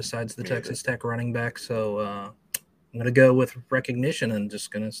anymore besides the Texas Tech running back. So I'm going to go with recognition and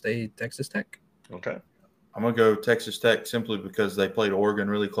just going to stay Texas Tech. Okay. I'm going to go Texas Tech simply because they played Oregon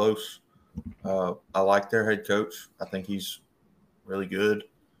really close. I like their head coach. I think he's really good.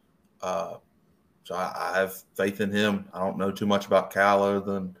 So I have faith in him. I don't know too much about Cal other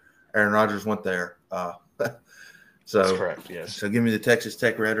than Aaron Rodgers went there. That's correct, yes. So give me the Texas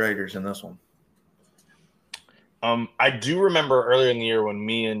Tech Red Raiders in this one. I do remember earlier in the year when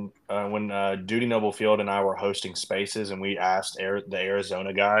me and Duty Noble Field and I were hosting spaces, and we asked the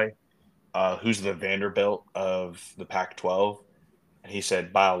Arizona guy, who's the Vanderbilt of the Pac-12, and he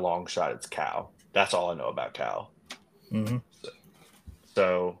said, by a long shot, it's Cal. That's all I know about Cal. Mm-hmm.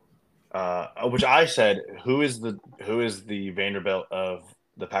 So, which I said, who is the Vanderbilt of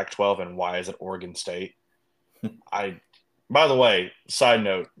the Pac-12, and why is it Oregon State? By the way, side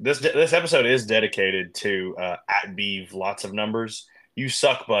note, this episode is dedicated to at Beeve, lots of numbers. You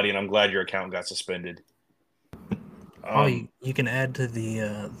suck, buddy, and I'm glad your account got suspended. You can add to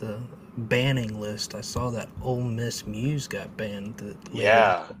the banning list. I saw that Ole Miss Muse got banned this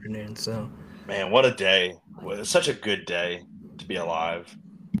afternoon. So, man, what a day! It's such a good day to be alive.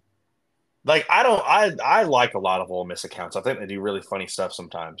 Like I like a lot of Ole Miss accounts. I think they do really funny stuff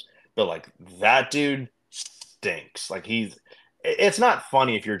sometimes. But like that dude stinks. Like it's not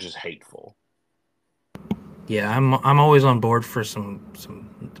funny if you're just hateful. Yeah, I'm always on board for some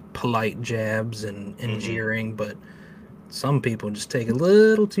polite jabs and jeering, but some people just take it a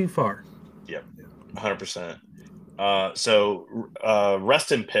little too far. Yep, 100%. So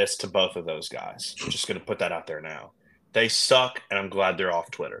rest in piss to both of those guys. Just going to put that out there now. They suck, and I'm glad they're off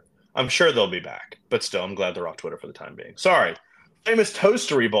Twitter. I'm sure they'll be back, but still, I'm glad they're off Twitter for the time being. Sorry. Famous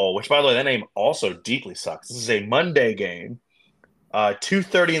Toastery Bowl, which, by the way, that name also deeply sucks. This is a Monday game,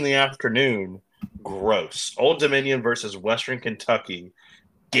 2:30 in the afternoon. Gross. Old Dominion versus Western Kentucky.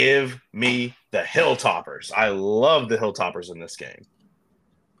 Give me the Hilltoppers. I love the Hilltoppers in this game.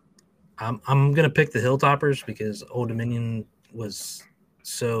 I'm gonna pick the Hilltoppers because Old Dominion was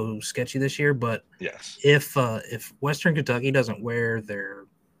so sketchy this year. But yes, if Western Kentucky doesn't wear their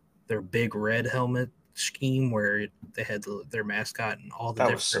big red helmet scheme where they had their mascot and all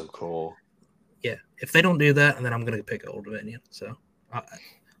that was so cool. Yeah, if they don't do that, and then I'm gonna pick Old Dominion. So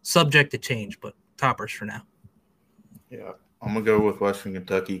subject to change, but Toppers for now. Yeah, I'm gonna go with Western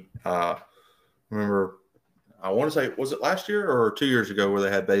Kentucky. Remember, I want to say, was it last year or 2 years ago where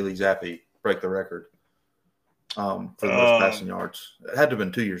they had Bailey Zappi break the record for the most passing yards? It had to have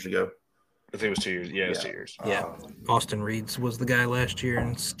been 2 years ago. I think it was 2 years. Yeah, it was 2 years. Yeah, Austin Reeds was the guy last year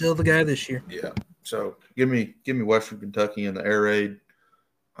and still the guy this year. Yeah. So give me Western Kentucky in the air raid.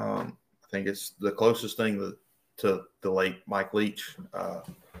 I think it's the closest thing to the late Mike Leach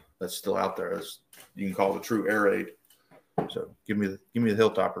that's still out there, as you can call it a true air raid. So give me the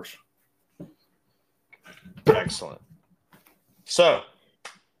Hilltoppers. Excellent. So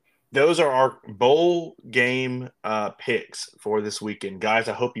those are our bowl game picks for this weekend. Guys,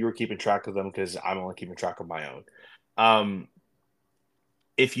 I hope you were keeping track of them because I'm only keeping track of my own.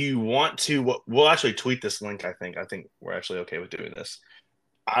 If you want to, we'll actually tweet this link, I think we're actually okay with doing this.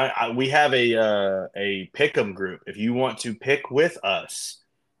 We have a pick'em group. If you want to pick with us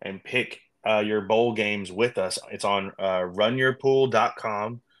and pick your bowl games with us, it's on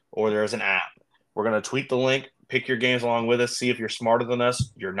runyourpool.com, or there's an app. We're going to tweet the link, pick your games along with us, see if you're smarter than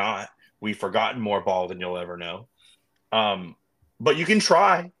us. You're not. We've forgotten more ball than you'll ever know. But you can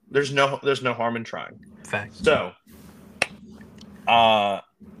try. There's no harm in trying. Facts. So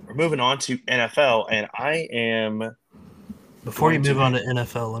we're moving on to NFL, and I am. Before you move on to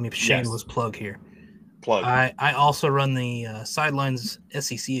NFL, let me shameless plug here. Plug. I also run the Sidelines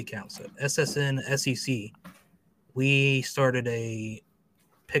SEC account, so SSN SEC. We started a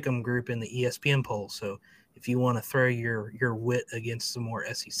pick'em group in the ESPN poll, so if you want to throw your wit against some more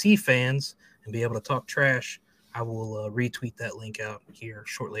SEC fans and be able to talk trash, I will retweet that link out here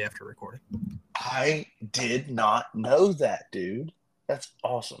shortly after recording. I did not know that, dude. That's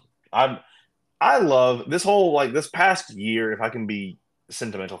awesome. I love this whole, this past year, if I can be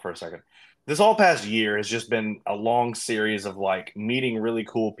sentimental for a second. This whole past year has just been a long series of meeting really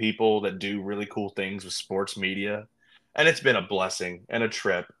cool people that do really cool things with sports media. And it's been a blessing and a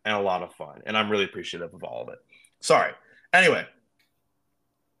trip and a lot of fun. And I'm really appreciative of all of it. Sorry. Anyway,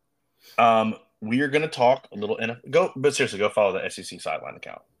 we are going to talk a little. But seriously, go follow the SEC Sideline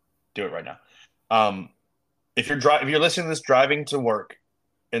account. Do it right now. If you're listening to this driving to work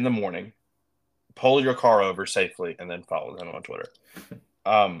in the morning, pull your car over safely and then follow them on Twitter.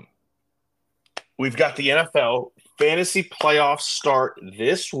 We've got the NFL fantasy playoffs start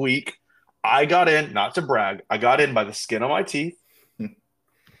this week. I got in, not to brag, I got in by the skin of my teeth.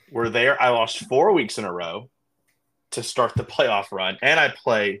 We're there. I lost 4 weeks in a row to start the playoff run, and I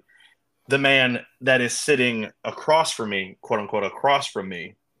play the man that is sitting across from me, quote unquote, across from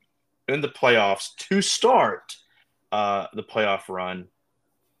me in the playoffs to start the playoff run.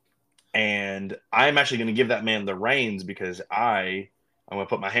 And I'm actually going to give that man the reins because I'm going to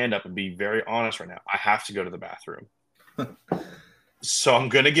put my hand up and be very honest right now. I have to go to the bathroom. So I'm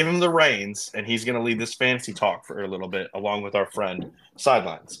going to give him the reins, and he's going to lead this fantasy talk for a little bit, along with our friend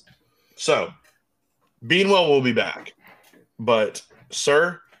Sidelines. So Beanwell will be back. But,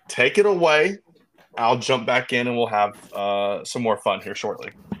 sir, take it away. I'll jump back in, and we'll have some more fun here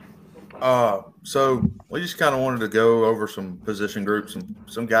shortly. So we just kind of wanted to go over some position groups and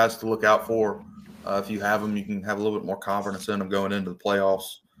some guys to look out for. If you have them, you can have a little bit more confidence in them going into the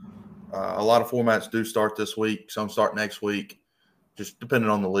playoffs. A lot of formats do start this week. Some start next week, just depending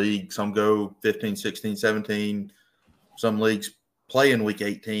on the league. Some go 15, 16, 17. Some leagues play in week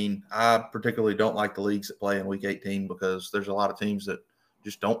 18. I particularly don't like the leagues that play in week 18 because there's a lot of teams that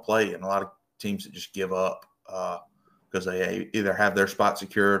just don't play and a lot of teams that just give up because they either have their spot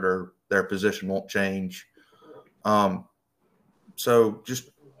secured or their position won't change. So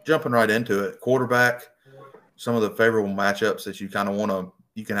just jumping right into it, quarterback, some of the favorable matchups that you kind of want to,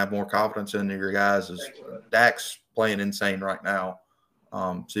 you can have more confidence in your guys is Dak's playing insane right now.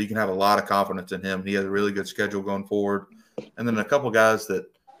 So you can have a lot of confidence in him. He has a really good schedule going forward. And then a couple guys that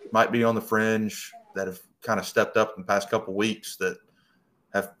might be on the fringe that have kind of stepped up in the past couple weeks that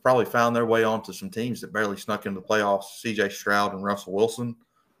have probably found their way onto some teams that barely snuck into the playoffs, C.J. Stroud and Russell Wilson.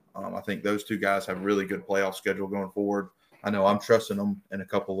 I think those two guys have a really good playoff schedule going forward. I know I'm trusting them in a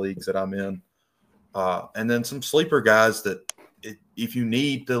couple leagues that I'm in. And then some sleeper guys that if you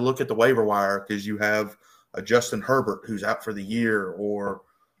need to look at the waiver wire because you have a Justin Herbert who's out for the year or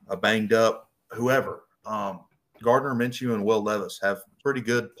a banged up whoever. Gardner Minshew and Will Levis have pretty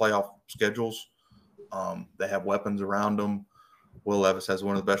good playoff schedules. They have weapons around them. Will Levis has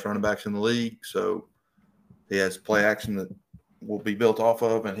one of the best running backs in the league, so he has play action that will be built off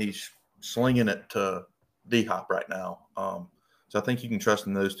of, and he's slinging it to D-Hop right now. So I think you can trust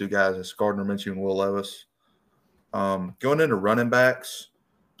in those two guys as Gardner Minshew and Will Levis. Going into running backs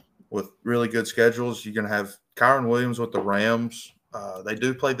with really good schedules, you're going to have Kyron Williams with the Rams. They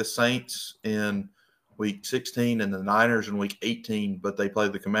do play the Saints in week 16 and the Niners in week 18, but they play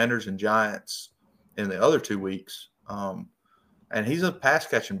the Commanders and Giants in the other 2 weeks. And he's a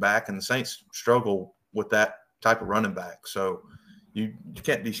pass-catching back, and the Saints struggle with that type of running back. So you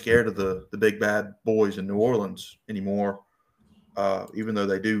can't be scared of the big bad boys in New Orleans anymore, even though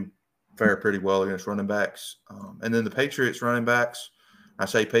they do fare pretty well against running backs. And then the Patriots running backs, I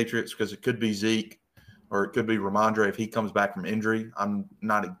say Patriots because it could be Zeke or it could be Ramondre if he comes back from injury. I'm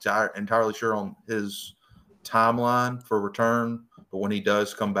not entirely sure on his timeline for return, but when he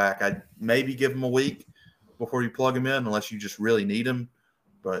does come back, I'd maybe give him a week before you plug him in unless you just really need him.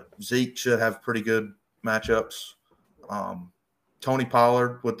 But Zeke should have pretty good matchups. Tony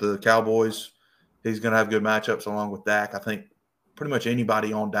Pollard with the Cowboys, he's going to have good matchups along with Dak. I think pretty much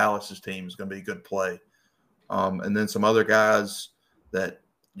anybody on Dallas's team is going to be a good play. And then some other guys that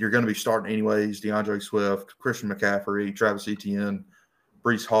you're going to be starting anyways, DeAndre Swift, Christian McCaffrey, Travis Etienne,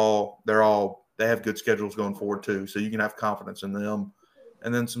 Breece Hall, they have good schedules going forward too, so you can have confidence in them.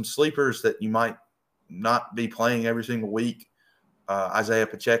 And then some sleepers that you might not be playing every single week. Isaiah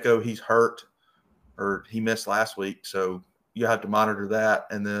Pacheco, he's hurt or he missed last week, so you have to monitor that.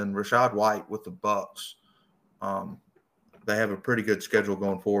 And then Rachaad White with the Bucks. They have a pretty good schedule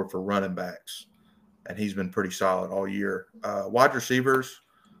going forward for running backs, and he's been pretty solid all year. Wide receivers,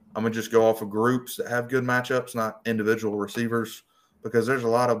 I'm going to just go off of groups that have good matchups, not individual receivers, because there's a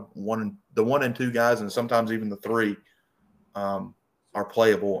lot of the 1 and 2 guys, and sometimes even the 3 are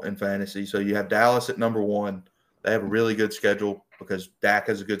playable in fantasy. So you have Dallas at number 1. They have a really good schedule because Dak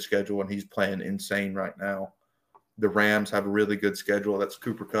has a good schedule, and he's playing insane right now. The Rams have a really good schedule. That's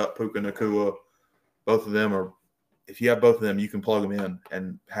Cooper Kupp, Puka Nacua. Both of them are – if you have both of them, you can plug them in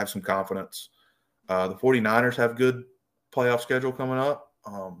and have some confidence. The 49ers have good playoff schedule coming up.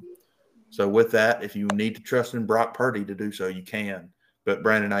 So with that, if you need to trust in Brock Purdy to do so, you can. But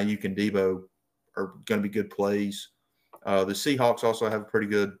Brandon Ayuk and Debo are going to be good plays. The Seahawks also have a pretty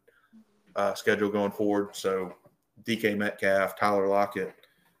good schedule going forward. So DK Metcalf, Tyler Lockett,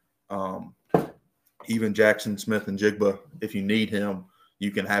 even Jackson Smith and Jigba, if you need him,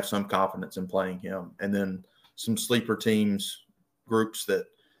 you can have some confidence in playing him. And then some sleeper teams, groups that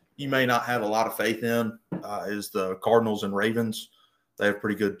you may not have a lot of faith in is the Cardinals and Ravens. they have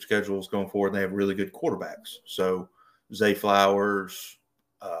pretty good schedules going forward, and they have really good quarterbacks. So Zay Flowers,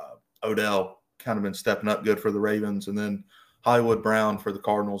 Odell kind of been stepping up good for the Ravens, and then Hollywood Brown for the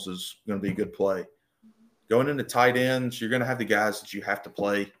Cardinals is going to be a good play. Going into tight ends, you're going to have the guys that you have to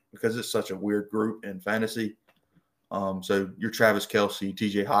play because it's such a weird group in fantasy. So your Travis Kelce,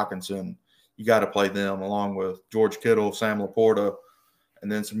 TJ Hawkinson, you got to play them along with George Kittle, Sam Laporta,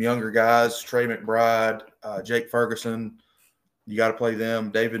 and then some younger guys, Trey McBride, Jake Ferguson. You got to play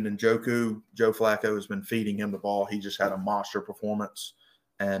them. David Njoku, Joe Flacco has been feeding him the ball. He just had a monster performance.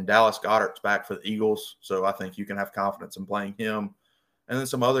 And Dallas Goedert's back for the Eagles, so I think you can have confidence in playing him. And then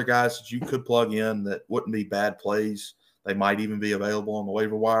some other guys that you could plug in that wouldn't be bad plays. They might even be available on the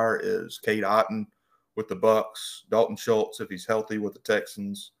waiver wire is Cade Otton with the Bucks, Dalton Schultz if he's healthy with the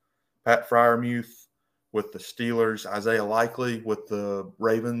Texans, Pat Freiermuth with the Steelers, Isaiah Likely with the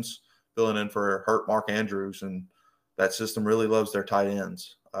Ravens, filling in for hurt Mark Andrews, and that system really loves their tight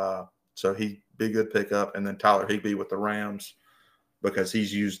ends. So he'd be a good pickup. And then Tyler Higbee with the Rams because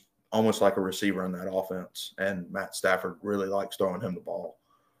he's used almost like a receiver in that offense, and Matt Stafford really likes throwing him the ball.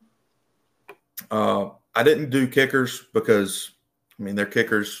 I didn't do kickers because, I mean, they're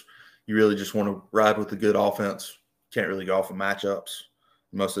kickers. You really just want to ride with the good offense. Can't really go off of matchups.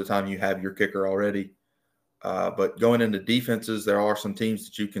 Most of the time you have your kicker already. But going into defenses, there are some teams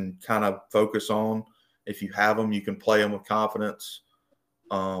that you can kind of focus on. If you have them, you can play them with confidence.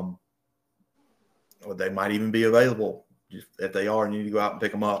 Or they might even be available. If they are, you need to go out and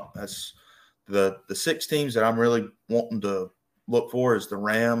pick them up. That's the 6 teams that I'm really wanting to look for is the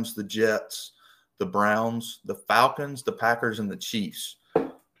Rams, the Jets, the Browns, the Falcons, the Packers, and the Chiefs.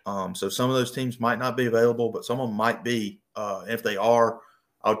 So some of those teams might not be available, but some of them might be. If they are,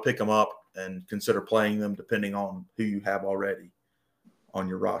 I would pick them up and consider playing them depending on who you have already on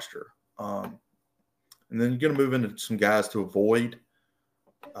your roster. And then you're going to move into some guys to avoid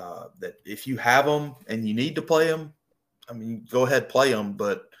that if you have them and you need to play them, I mean, go ahead, play them.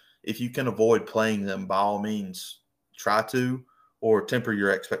 But if you can avoid playing them, by all means, try to, or temper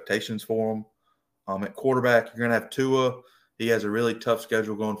your expectations for them. At quarterback, you're going to have Tua. He has a really tough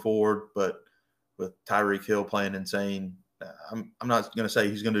schedule going forward, but with Tyreek Hill playing insane, I'm not going to say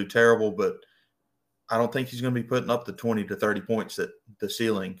he's going to do terrible, but I don't think he's going to be putting up the 20 to 30 points that the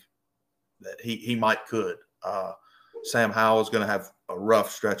ceiling that he might could. Sam Howell is going to have a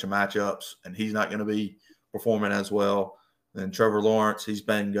rough stretch of matchups, and he's not going to be performing as well. And then Trevor Lawrence, he's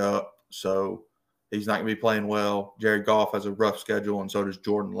banged up, so he's not going to be playing well. Jared Goff has a rough schedule, and so does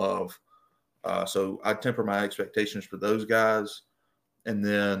Jordan Love. So I temper my expectations for those guys. And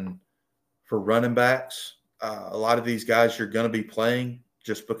then for running backs, a lot of these guys you're going to be playing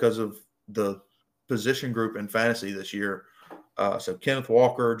just because of the position group in fantasy this year. So Kenneth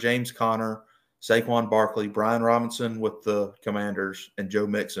Walker, James Conner, Saquon Barkley, Brian Robinson with the Commanders, and Joe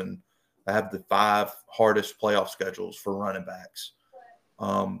Mixon have the 5 hardest playoff schedules for running backs.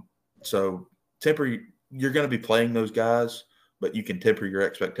 So you're going to be playing those guys, but you can temper your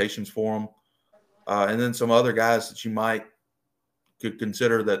expectations for them. And then some other guys that you could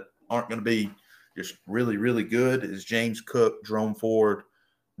consider that aren't going to be just really, really good is James Cook, Jerome Ford,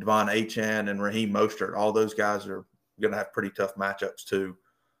 Devon Achane, and Raheem Mostert. All those guys are going to have pretty tough matchups too.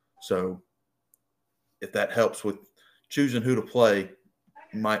 So if that helps with choosing who to play,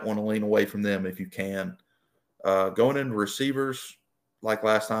 you might want to lean away from them if you can. Going into receivers, like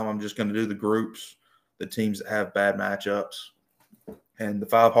last time, I'm just going to do the groups, the teams that have bad matchups. And the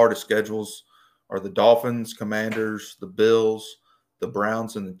 5 hardest schedules are the Dolphins, Commanders, the Bills, the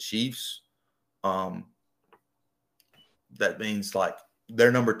Browns, and the Chiefs. That means like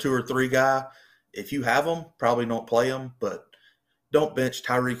their number 2 or 3 guy. If you have them, probably don't play them, but don't bench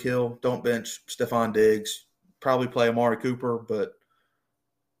Tyreek Hill. Don't bench Stephon Diggs. Probably play Amari Cooper, but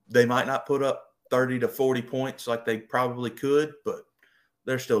they might not put up 30 to 40 points like they probably could, but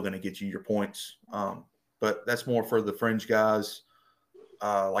they're still going to get you your points. But that's more for the fringe guys.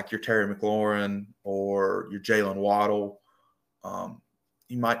 Like your Terry McLaurin or your Jalen Waddle.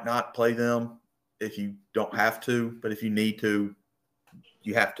 You might not play them if you don't have to, but if you need to,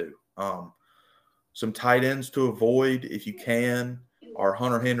 you have to. Some tight ends to avoid, if you can, are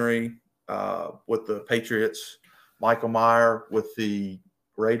Hunter Henry with the Patriots, Michael Mayer with the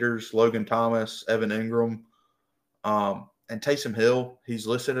Raiders, Logan Thomas, Evan Ingram, and Taysom Hill. He's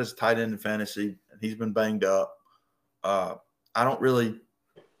listed as a tight end in fantasy, and he's been banged up. I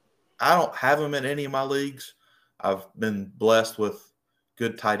don't have him in any of my leagues. I've been blessed with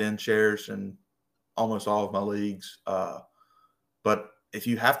good tight end shares in almost all of my leagues. But if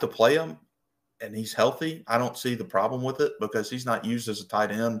you have to play him and he's healthy, I don't see the problem with it because he's not used as a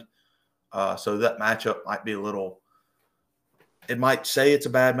tight end. So that matchup might be a little it might say it's a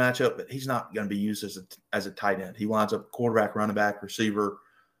bad matchup, but he's not going to be used as a tight end. He winds up quarterback, running back, receiver,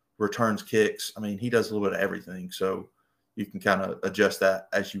 returns kicks. I mean, he does a little bit of everything. So you can kind of adjust that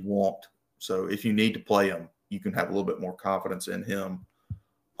as you want. So if you need to play him, you can have a little bit more confidence in him.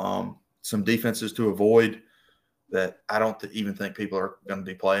 Some defenses to avoid that I don't even think people are going to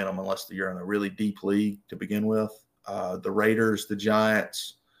be playing them unless you're in a really deep league to begin with. The Raiders, the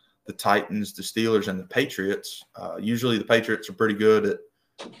Giants, the Titans, the Steelers, and the Patriots. Usually the Patriots are pretty good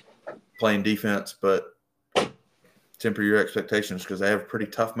at playing defense, but temper your expectations because they have a pretty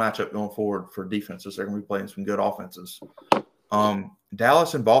tough matchup going forward for defenses. They're going to be playing some good offenses.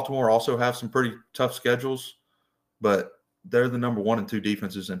 Dallas and Baltimore also have some pretty tough schedules, but they're the number 1 and 2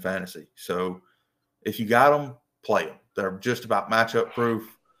 defenses in fantasy. So if you got them, play them. They're just about matchup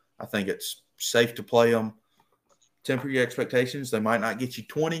proof. I think it's safe to play them. Temper your expectations. They might not get you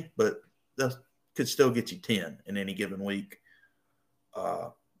 20, but they could still get you 10 in any given week.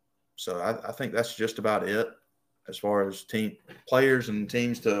 So I think that's just about it as far as players and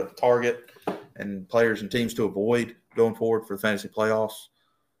teams to target and players and teams to avoid going forward for the fantasy playoffs.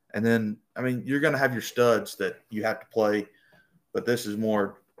 And then, I mean, you're going to have your studs that you have to play, but this is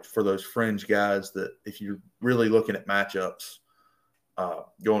more for those fringe guys that if you're really looking at matchups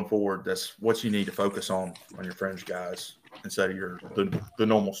going forward, that's what you need to focus on your fringe guys instead of the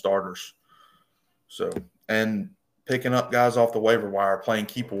normal starters. So, and picking up guys off the waiver wire, playing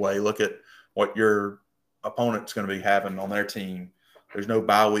keep away, look at what your opponent's going to be having on their team. There's no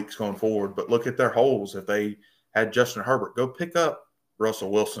bye weeks going forward, but look at their holes. If they had Justin Herbert, go pick up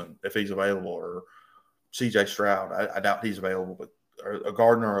Russell Wilson if he's available, or CJ Stroud. I doubt he's available, but a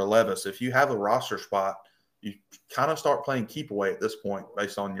Gardner or a Levis. If you have a roster spot, you kind of start playing keep away at this point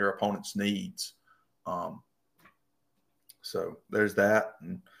based on your opponent's needs. So there's that.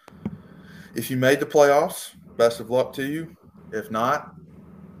 And if you made the playoffs, best of luck to you. If not,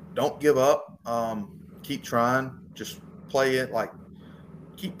 don't give up. Keep trying. Just play it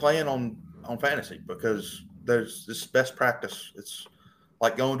keep playing on fantasy because there's this best practice. It's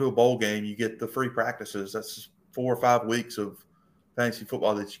like going to a bowl game. You get the free practices. That's 4 or 5 weeks of fantasy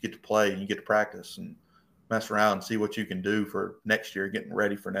football that you get to play and you get to practice and mess around and see what you can do for next year, getting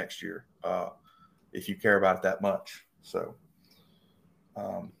ready for next year, if you care about it that much. So,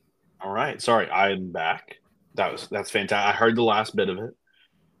 all right. Sorry, I'm back. That's fantastic. I heard the last bit of it.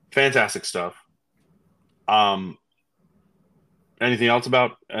 Fantastic stuff. Anything else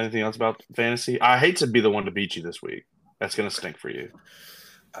about fantasy? I hate to be the one to beat you this week. That's gonna stink for you.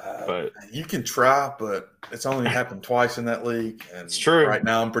 But you can try, but it's only happened twice in that league. And it's true. Right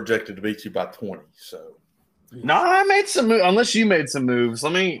now, I'm projected to beat you by 20. So, no, I made some moves. Unless you made some moves,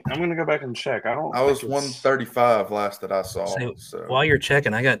 I'm gonna go back and check. I was 135 last that I saw. So while you're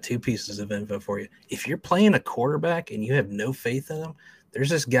checking, I got 2 pieces of info for you. If you're playing a quarterback and you have no faith in him, there's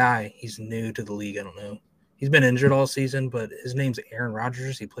this guy. He's new to the league. I don't know. He's been injured all season, but his name's Aaron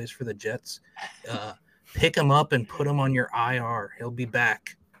Rodgers. He plays for the Jets. Pick him up and put him on your IR. He'll be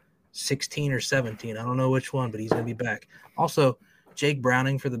back 16 or 17. I don't know which one, but he's going to be back. Also, Jake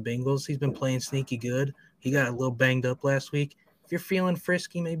Browning for the Bengals. He's been playing sneaky good. He got a little banged up last week. If you're feeling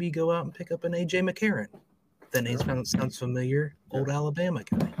frisky, maybe go out and pick up an A.J. McCarron. That name sounds familiar. Old Alabama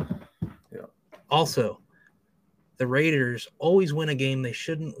guy. Yeah. Also, the Raiders always win a game they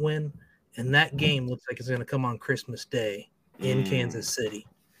shouldn't win. And that game looks like it's going to come on Christmas Day in Kansas City.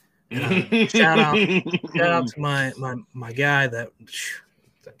 And, shout out to my guy that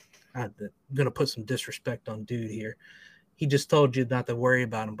I'm going to put some disrespect on dude here. He just told you not to worry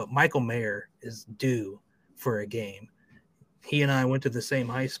about him, but Michael Mayer is due for a game. He and I went to the same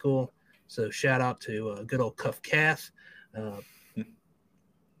high school, so shout out to good old Cuff Cath.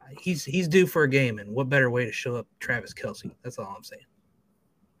 He's due for a game, and what better way to show up Travis Kelce? That's all I'm saying.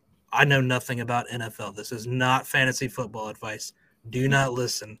 I know nothing about NFL. This is not fantasy football advice. Do not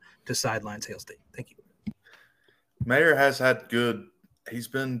listen to Sideline Sales Day. Thank you. Mayer has had good – he's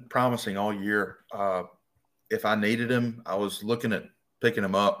been promising all year. If I needed him, I was looking at picking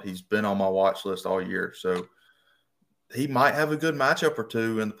him up. He's been on my watch list all year. So he might have a good matchup or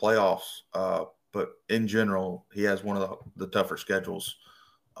two in the playoffs. But in general, he has one of the tougher schedules.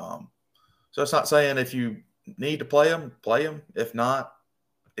 So it's not saying if you need to play him, play him. If not,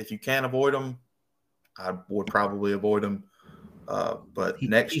 if you can't avoid him, I would probably avoid him. But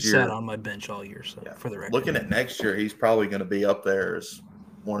next year – he sat on my bench all year, so for the record. Looking at next year, he's probably going to be up there as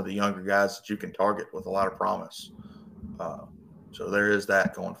one of the younger guys that you can target with a lot of promise. So there is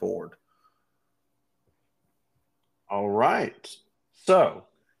that going forward. All right. So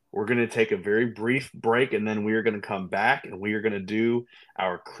we're going to take a very brief break, and then we are going to come back, and we are going to do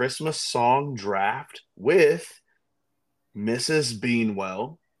our Christmas song draft with Mrs.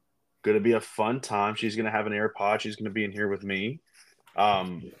 Beanwell. Going to be a fun time. She's going to have an AirPod. She's going to be in here with me.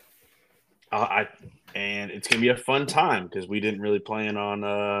 And it's going to be a fun time because we didn't really plan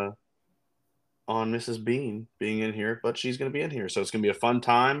on Mrs. Bean being in here, but she's going to be in here. So it's going to be a fun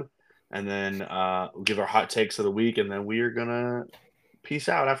time. And then we'll give our hot takes of the week, and then we are going to peace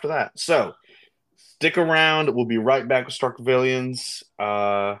out after that. So stick around. We'll be right back with Stark Pavilions.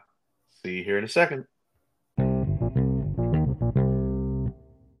 See you here in a second.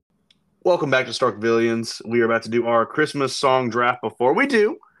 Welcome back to Stark Pavilions. We are about to do our Christmas song draft. Before we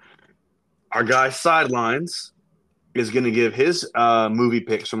do, our guy Sidelines is going to give his movie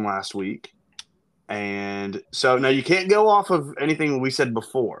picks from last week. And so now you can't go off of anything we said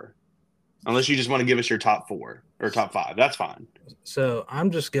before, unless you just want to give us your top 4 or top 5. That's fine. So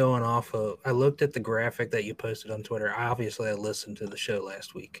I'm just going off of, I looked at the graphic that you posted on Twitter. I listened to the show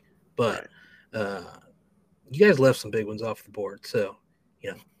last week, but you guys left some big ones off the board. So,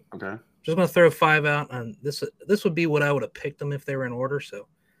 Okay. Just going to throw 5 out. And this would be what I would have picked them if they were in order. So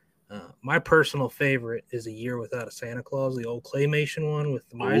my personal favorite is A Year Without a Santa Claus, the old claymation one with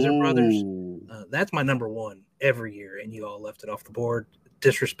the Miser Brothers. That's my number 1 every year, and you all left it off the board.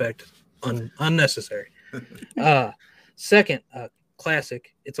 Disrespect, unnecessary. Second,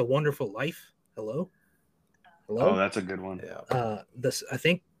 classic, It's a Wonderful Life. Hello. Oh, that's a good one. Yeah.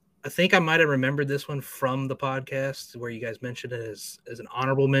 I think I might have remembered this one from the podcast where you guys mentioned it as an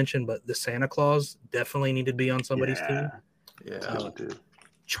honorable mention, but the Santa Claus definitely needed to be on somebody's team. Yeah.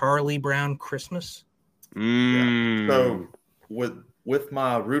 Charlie Brown Christmas. Yeah. So with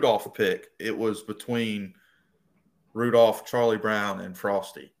my Rudolph pick, it was between Rudolph, Charlie Brown, and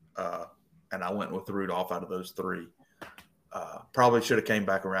Frosty. And I went with Rudolph out of those 3. Probably should have came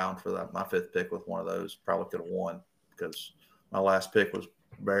back around for my 5th pick with one of those. Probably could have won because my last pick was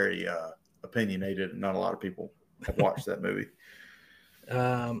very opinionated, and not a lot of people have watched that movie.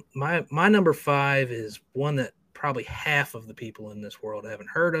 My number 5 is one that probably half of the people in this world haven't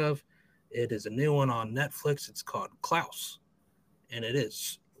heard of. It is a new one on Netflix. It's called Klaus, and it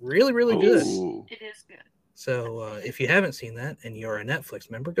is really, really good. It is good. So if you haven't seen that and you're a Netflix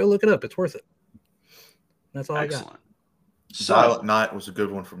member, go look it up. It's worth it. That's all Excellent. I got. Silent Night was a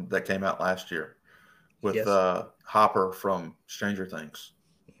good one that came out last year with Hopper from Stranger Things.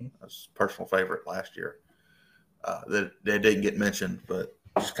 That's a personal favorite last year. That didn't get mentioned, but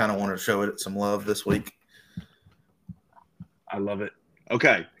just kind of wanted to show it some love this week. I love it.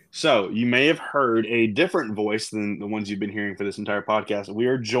 Okay, so you may have heard a different voice than the ones you've been hearing for this entire podcast. We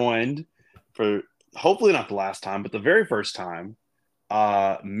are joined for hopefully not the last time, but the very first time,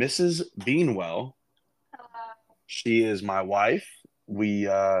 Mrs. Beanwell. She is my wife. We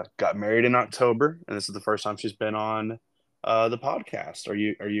got married in October, and this is the first time she's been on the podcast. Are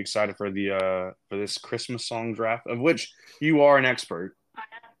you excited for for this Christmas song draft, of which you are an expert? I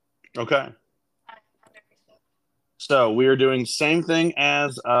am. Okay. So we are doing same thing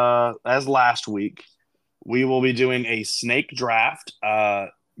as last week. We will be doing a snake draft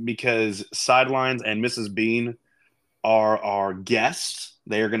because Sidelines and Mrs. Bean are our guests.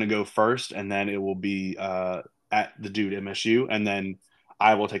 They are going to go first, and then it will be at the Dude MSU, and then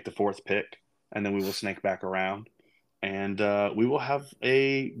I will take the 4th pick, and then we will snake back around, and we will have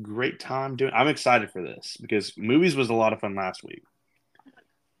a great time doing. I'm excited for this because movies was a lot of fun last week.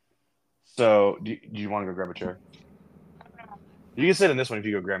 So, do you want to go grab a chair? You can sit in this one if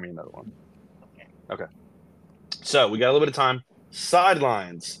you go grab me another one. Okay. So we got a little bit of time.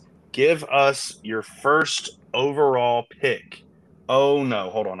 Sidelines. Give us your first overall pick. Oh no,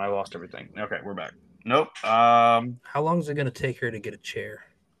 hold on. I lost everything. Okay, we're back. Nope. How long is it going to take her to get a chair?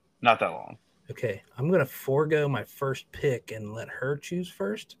 Not that long. Okay, I'm going to forego my first pick and let her choose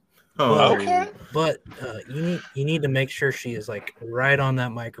first. Oh, Okay. But you need to make sure she is like right on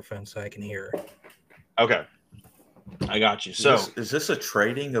that microphone so I can hear her. Okay. I got you. So is this a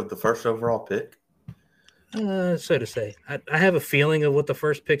trading of the first overall pick? So to say, I have a feeling of what the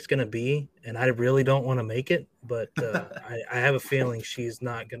first pick's going to be, and I really don't want to make it, but I have a feeling she's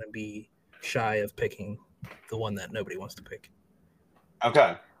not going to be shy of picking the one that nobody wants to pick.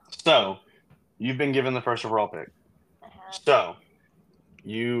 okay. So you've been given the first overall pick. So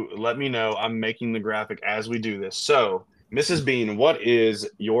you let me know. I'm making the graphic as we do this. So Mrs. Bean, what is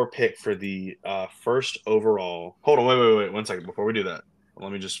your pick for the first overall? Hold on, wait, 1 second before we do that.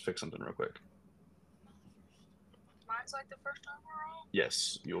 Let me just fix something real quick. Mine's like the first overall.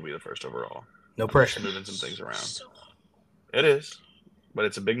 Yes, you will be the first overall. No I'm just pressure. moving some things around. So, It is, but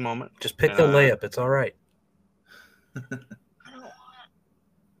it's a big moment. Just pick the layup. It's all right. I don't want. I feel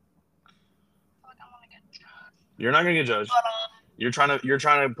like I want to get judged. You're not going to get judged. But You're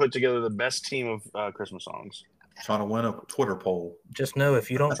trying to put together the best team of Christmas songs. Trying to win a Twitter poll. Just know if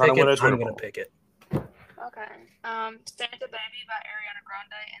you don't Trying to pick win a it, Twitter I'm going to poll. pick it. Okay. Santa Baby by Ariana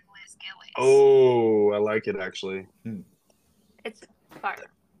Grande and Liz Gillies. Oh, I like it actually. It's fire.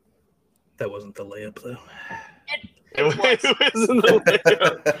 That wasn't the layup, though. It was. It was in the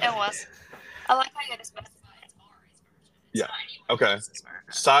layup. It was. I like how you had to specify it's Ari's version. It's Yeah. not anyone Okay. else's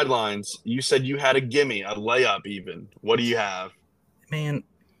version. Sidelines. You said you had a gimme, a layup even. What do you have? Man,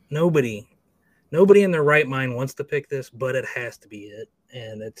 nobody in their right mind wants to pick this, but it has to be it.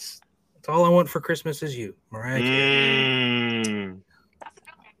 And it's all I want for Christmas is you, Mariah Carey. That's a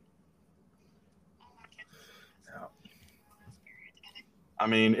good one. I like it. I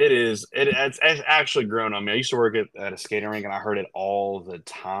mean, it's actually grown on me. I used to work at a skating rink, and I heard it all the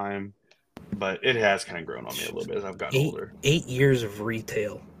time. But it has kind of grown on me a little bit as I've gotten older. 8 years of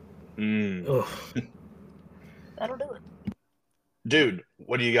retail. Ugh. That'll do it. Dude,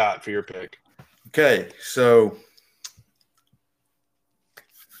 what do you got for your pick? Okay, so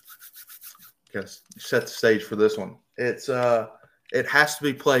guess set the stage for this one. It has to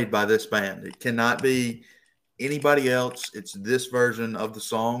be played by this band. It cannot be anybody else. It's this version of the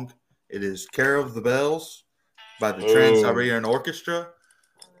song. It is "Carol of the Bells" by the Trans-Siberian Orchestra.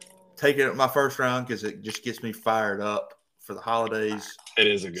 Take it at my first round because it just gets me fired up for the holidays. It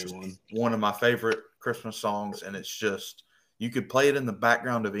is a good one. One of my favorite Christmas songs, and it's just you could play it in the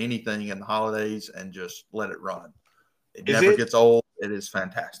background of anything in the holidays and just let it run. It never gets old. It is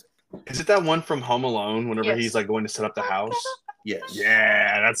fantastic. Is it that one from Home Alone whenever Yes. he's like going to set up the house? Yes.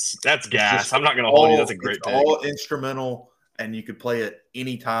 Yeah, that's gas. just I'm not going to hold you. That's a great It's pick. all instrumental, and you could play it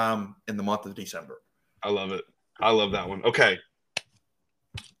anytime in the month of December. I love it. I love that one. Okay.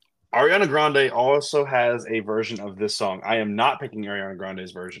 Ariana Grande also has a version of this song. I am not picking Ariana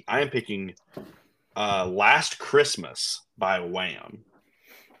Grande's version. I am picking Last Christmas by Wham.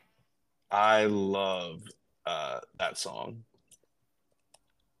 I love that song.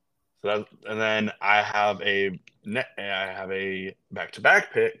 So and then I have a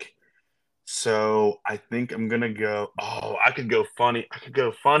back-to-back pick. So I think I'm gonna go. Oh, I could go funny. I could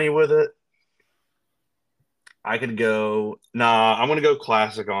go funny with it. I could go. Nah, I'm gonna go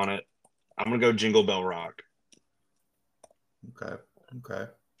classic on it. I'm gonna go Jingle Bell Rock. Okay.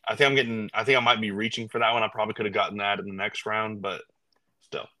 I think I might be reaching for that one. I probably could have gotten that in the next round, but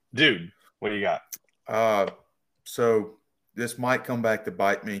still, dude, what do you got? So this might come back to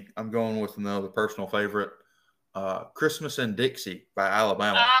bite me. I'm going with another personal favorite, "Christmas in Dixie" by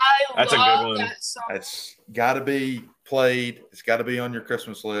Alabama. That's a good one. That song. It's got to be played. It's got to be on your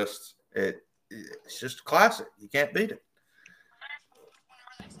Christmas list. It's just a classic. You can't beat it.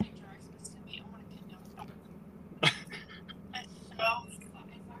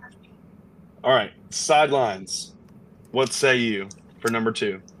 All right, sidelines. What say you for number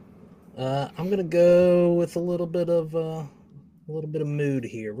 2? I'm gonna go with a little bit of mood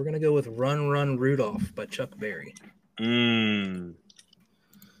here. We're gonna go with "Run, Run, Rudolph" by Chuck Berry. Mm.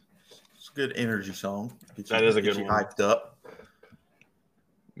 It's a good energy song. That is a Gets good you one. hyped up.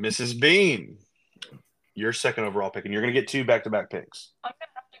 Mrs. Bean, your second overall pick, and you're going to get 2 back-to-back picks. I'm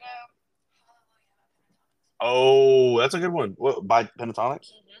gonna have to go. Oh, that's a good one. What, by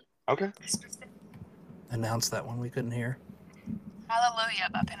Pentatonics? Okay. Announce that one we couldn't hear. Hallelujah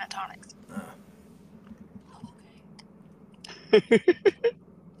by Pentatonics.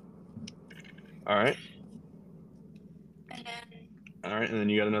 All right. And then All right, and then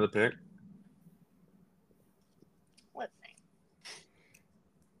you got another pick. let's see.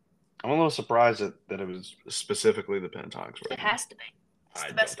 I'm a little surprised that it was specifically the Pentatonics version. It has to be. It's I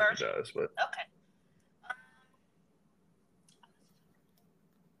the best don't think version. it does, but Okay.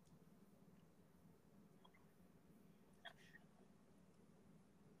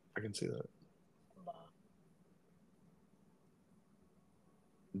 I can see that.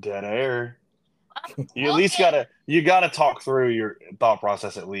 Dead air. You at least gotta talk through your thought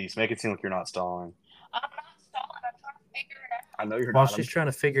process at least. Make it seem like you're not stalling. I'm not stalling. I'm trying to figure it out. I know you're While not. she's trying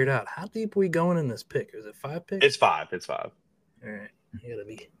to figure it out, how deep are we going in this pick? Is it 5 picks? It's 5. It's 5. All right. You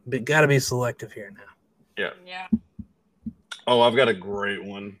gotta be selective here now. Yeah. Oh, I've got a great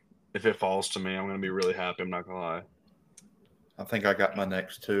one. If it falls to me, I'm gonna be really happy. I'm not gonna lie. I think I got my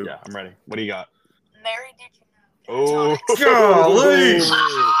next 2. Yeah, I'm ready. What do you got? Mary, did you know? Oh, Golly!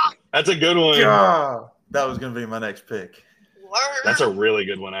 That's a good one. God, that was going to be my next pick. Word. That's a really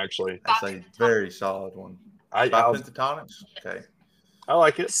good one, actually. That's a very solid one. I By Pentatonics? Okay.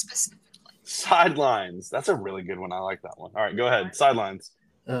 like it. Specifically. Sidelines. That's a really good one. I like that one. All right, go ahead. Sidelines.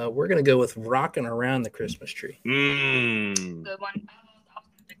 We're gonna go with "Rockin' Around the Christmas Tree." Mm. Good one. I was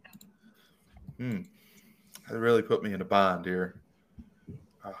gonna pick that one. That really put me in a bind here.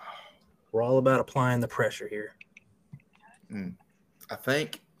 We're all about applying the pressure here. I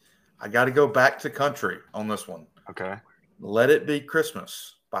think I got to go back to country on this one. Okay. Let It Be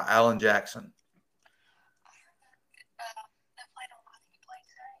Christmas by Alan Jackson.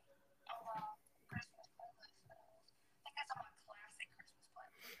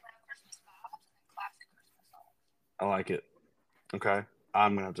 I like it. Okay.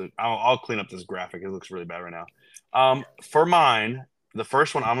 I'm gonna have to. I'll clean up this graphic. It looks really bad right now. For mine, the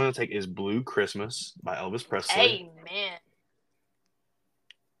first one I'm gonna take is "Blue Christmas" by Elvis Presley. Amen.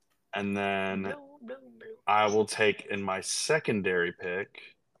 And then Blue. I will take in my secondary pick.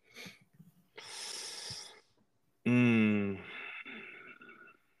 I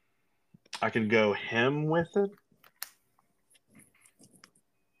could go "Hymn" with it.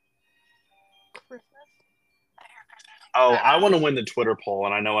 Oh, I want to win the Twitter poll,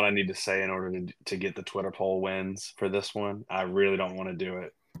 and I know what I need to say in order to get the Twitter poll wins for this one. I really don't want to do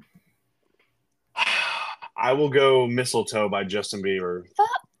it. I will go "Mistletoe" by Justin Bieber.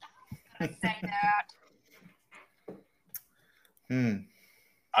 Say that.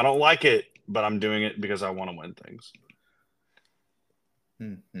 I don't like it, but I'm doing it because I want to win things.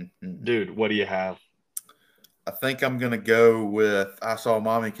 Dude, what do you have? I think I'm going to go with "I Saw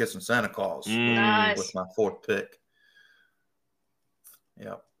Mommy Kissing Santa Claus" with my fourth pick.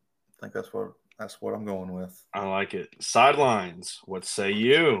 Yep. I think that's what I'm going with. I like it. Sidelines. What say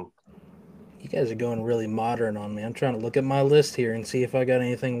you? You guys are going really modern on me. I'm trying to look at my list here and see if I got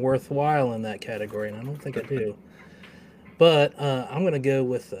anything worthwhile in that category, and I don't think I do. But I'm going to go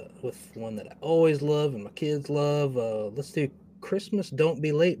with one that I always love and my kids love. Let's do "Christmas Don't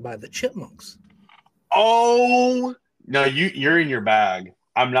Be Late" by the Chipmunks. Oh, no, you're in your bag.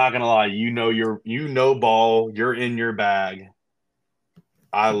 I'm not going to lie. You know ball. You're in your bag.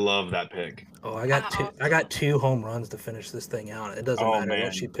 I love that pick. Oh, I got two home runs to finish this thing out. It doesn't matter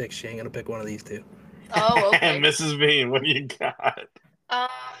what she picks. She ain't going to pick one of these two. Oh, okay. Mrs. Bean, what do you got? Let's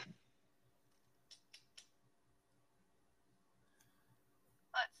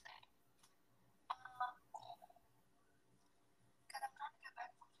see. Because I'm trying to go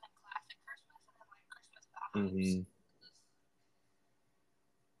back from some classic Christmas and then like Christmas vibes. Mm-hmm.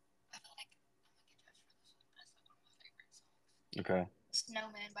 I feel like I'm gonna get judged for this one. That's one of my favorite songs. Okay.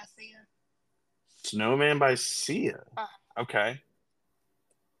 "Snowman" by Sia. "Snowman" by Sia. Okay.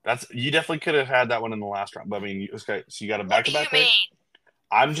 You definitely could have had that one in the last round. But I mean, okay, so you got a back-to-back pick? What do you mean?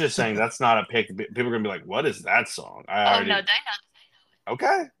 I'm just saying that's not a pick. People are gonna be like, "What is that song?" No, they know it.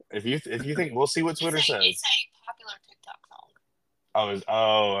 Okay. If you think, we'll see what Twitter says. It's a popular TikTok song.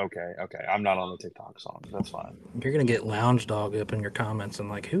 Okay. I'm not on the TikTok songs. That's fine. You're gonna get Lounge Dog up in your comments and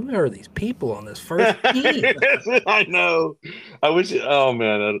like, who are these people on this first team? I know. I wish. Oh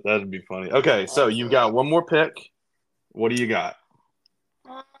man, that'd be funny. Okay, so you've got one more pick. What do you got?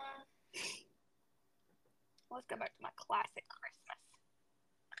 Let's go back to my classic Christmas.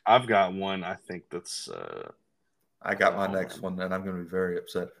 I've got one. I think that's. I got my next one, and I'm going to be very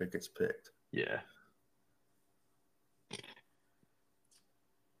upset if it gets picked. Yeah. Let's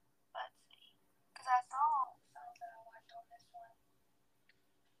see, because I saw something that I liked on this one.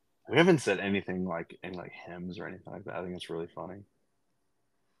 We haven't said anything like any like hymns or anything like that. I think it's really funny.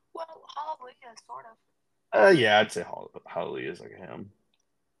 Well, Hallelujah, sort of. Yeah, I'd say Hallelujah is like a hymn.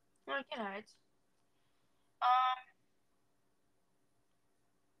 Well, you know, it's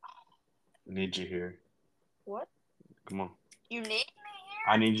Need you here. What? Come on. You need me here?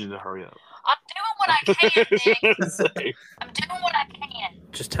 I need you to hurry up. I'm doing what I can, Nick. I'm doing what I can.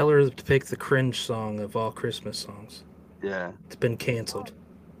 Just tell her to pick the cringe song of all Christmas songs. Yeah. It's been canceled.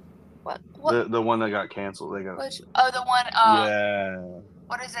 What? The one that got canceled. They got. The one. Yeah.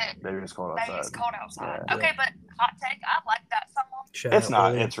 What is it? Maybe it's cold outside. Maybe it's cold outside. Yeah. Okay, but hot take. I like that song. It's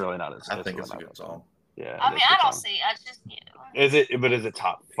not. It's really not. I think it's a good song. Yeah. I mean, I don't see. It's just you. Is it? But is it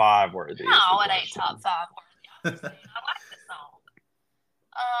top 5 worthy? No, it ain't top 5 worthy. I like the song.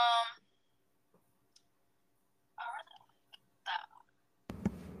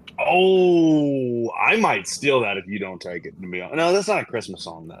 Oh, I might steal that if you don't take it. To be honest, no, that's not a Christmas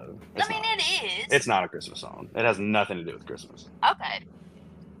song though. I mean, it is. It's not a Christmas song. It has nothing to do with Christmas. Okay.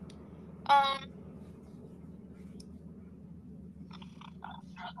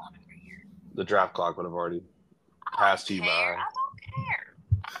 The draft clock would have already passed you by. I don't care.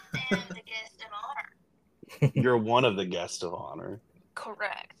 I'm the guest of honor. You're one of the guests of honor.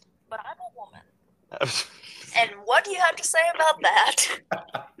 Correct, but I'm a woman. And what do you have to say about that?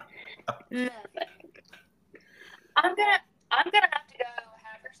 Nothing. I'm gonna have to go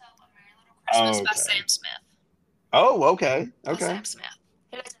 "Have Yourself a Merry Little Christmas" by Sam Smith. Oh, okay. By Sam Smith.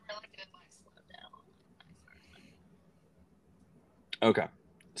 He does a really good slow down. Okay.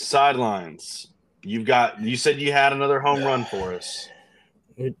 Sidelines. You said you had another home run for us.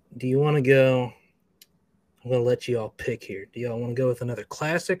 Do you want to go? I'm going to let you all pick here. Do y'all want to go with another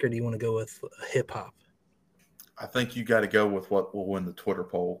classic or do you want to go with hip hop? I think you got to go with what will win the Twitter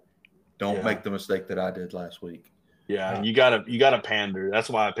poll. Don't make the mistake that I did last week. Yeah, you gotta pander. That's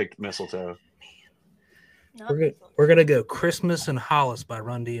why I picked Mistletoe. We're gonna go Christmas in Hollis by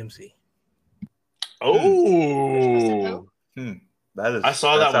Run DMC. Oh, that is. I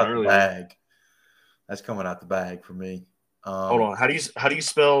saw that one earlier. Bag. That's coming out the bag for me. Hold on. How do you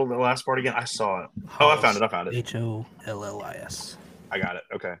spell the last part again? I saw it. Hollis, I found it. HOLLIS. I got it.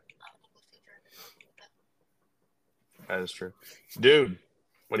 Okay. That is true. Dude,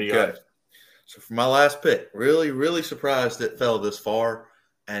 what do you got? So for my last pick, really, really surprised it fell this far.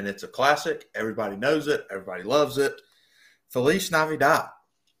 And it's a classic. Everybody knows it. Everybody loves it. Feliz Navidad.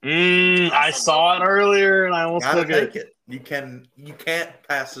 I saw it earlier and I almost took it. You can't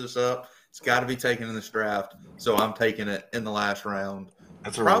pass this up. It's got to be taken in this draft. So I'm taking it in the last round.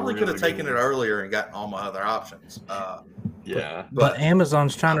 Probably could have taken it earlier and gotten all my other options. But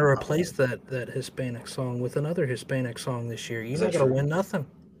Amazon's trying to replace that Hispanic song with another Hispanic song this year. You're not going to win nothing.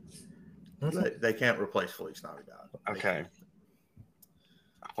 They can't replace Feliz Navidad. Okay.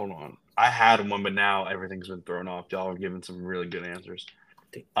 Hold on. I had one, but now everything's been thrown off. Y'all are giving some really good answers.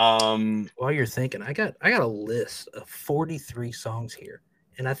 While you're thinking, I got a list of 43 songs here,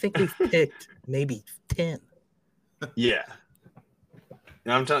 and I think we've picked maybe 10. Yeah.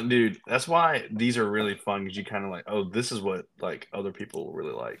 I'm telling, dude. That's why these are really fun because you kind of like, oh, this is what like other people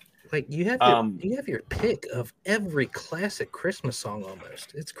really like. Like you have your pick of every classic Christmas song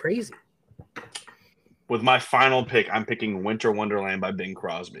almost. It's crazy. With my final pick, I'm picking Winter Wonderland by Bing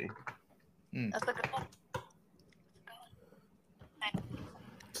Crosby. That's a good one.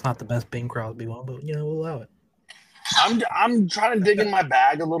 It's not the best Bing Crosby one, but we'll allow it. I'm trying to dig in my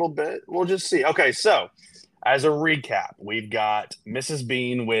bag a little bit. We'll just see. Okay, so as a recap, we've got Mrs.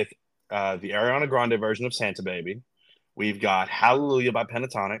 Bean with the Ariana Grande version of Santa Baby. We've got Hallelujah by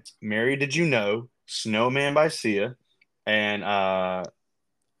Pentatonic, Mary Did You Know, Snowman by Sia, and Have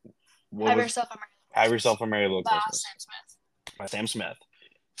Yourself a Merry Little Christmas by Sam Smith.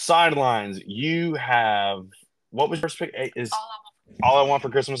 Sidelines, you have, what was your first pick? All I Want for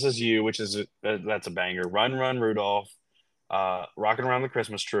Christmas Is You, which is that's a banger. Run Run Rudolph, Rockin' Around the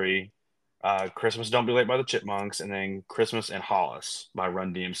Christmas Tree, Christmas Don't Be Late by the Chipmunks, and then Christmas in Hollis by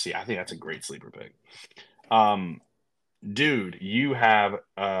Run DMC. I think that's a great sleeper pick. Dude, you have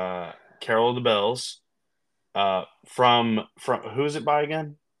Carol of the Bells from who's it by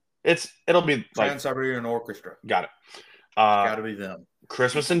again? It'll be like Trans-Siberian Orchestra. Got it. Got to be them.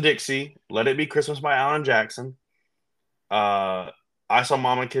 Christmas in Dixie, Let It Be Christmas by Alan Jackson. I Saw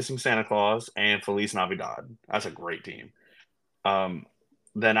Mama Kissing Santa Claus and Feliz Navidad. That's a great team.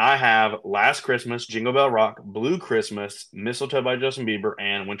 Then I have Last Christmas, Jingle Bell Rock, Blue Christmas, Mistletoe by Justin Bieber,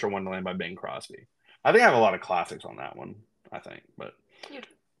 and Winter Wonderland by Bing Crosby. I think I have a lot of classics on that one, but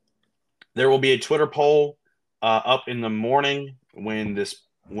there will be a Twitter poll up in the morning when this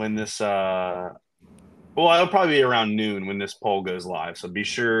it'll probably be around noon when this poll goes live. So be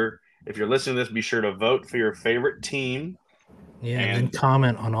sure, if you're listening to this, be sure to vote for your favorite team. Yeah, and then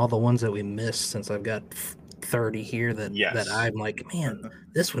comment on all the ones that we missed, since I've got 30 here that I'm like, man,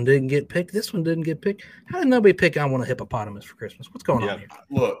 this one didn't get picked. This one didn't get picked. How did nobody pick I Want a Hippopotamus for Christmas? What's going on here?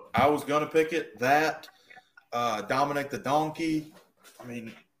 Look, I was going to pick it. Dominic the Donkey. I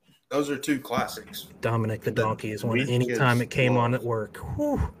mean, those are two classics. Dominic the Donkey is one. Anytime it came on at work,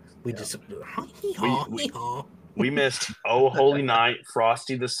 we missed Oh Holy Night,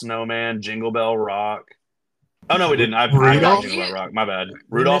 Frosty the Snowman, Jingle Bell Rock. Oh no, we didn't. I got Jingle Bell Rock. My bad.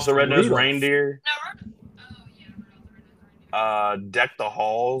 Rudolph the Red-Nosed Reindeer. Deck the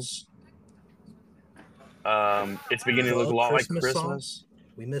Halls. It's beginning to look a lot like Christmas. Song?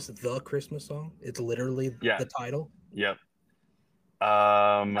 We missed the Christmas song. It's literally the title. Yep.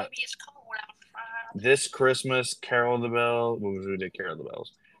 This Christmas, Carol of the Bells. We did Carol of the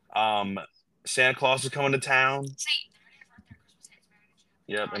Bells. Santa Claus is Coming to Town.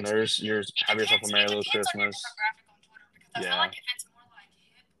 Yep, and there's yours. Have Yourself a Merry Little Christmas. Yeah.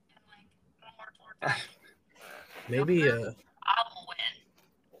 Maybe. I will win.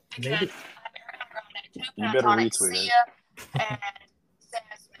 Maybe. You better retweet it. And Sam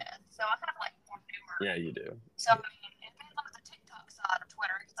Smith. So I kind of like more newer. Yeah, you do. So if you look at the TikTok side of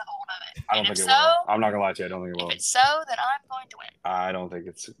Twitter, it's a hold of it. I don't think it will. I'm not gonna lie to you. I don't think it will. If it's so, then I'm going to win. I don't think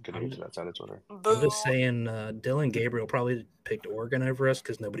it's gonna get to that side of Twitter. I'm just saying, Dylan Gabriel probably picked Oregon over us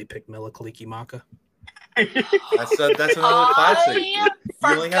because nobody picked Mela Kalikimaka. That's another classic. You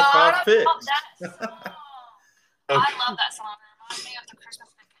only have 5 picks. I love that song. It reminds me of the Christmas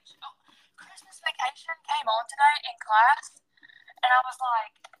Vacation. Oh, Christmas Vacation came on today in class, and I was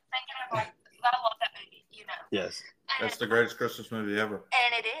like thinking of like, I love that movie, you know. Yes. That's the greatest Christmas movie ever.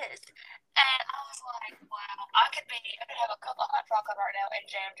 And it is. And I was like, wow, I could have a cup of hot chocolate right now and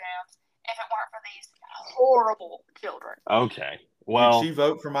jams if it weren't for these horrible children. Okay. Well, did she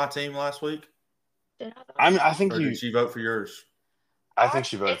vote for my team last week? I think Or did she vote for yours? I think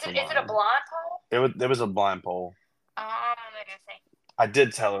she voted for mine. Is it a blind poll? It was a blind poll. Let me see. I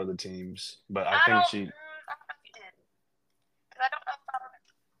did tell her the teams, but I think she. I don't know if you did. Because I don't know if I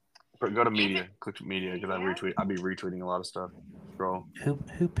remember. Go to media. Click to media because I'll be retweeting a lot of stuff. Scroll.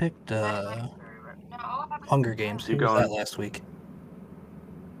 Who picked Hunger Games? Who was that last week?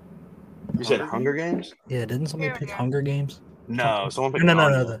 You said Hunger Games? Yeah, didn't somebody pick Hunger Games? No, someone picked No,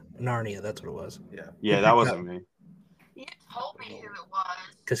 the Narnia. That's what it was. Yeah, that wasn't me. You told me who it was.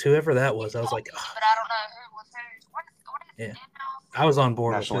 Because whoever that was, I was like, but I don't know who was whose. What is yeah. I was on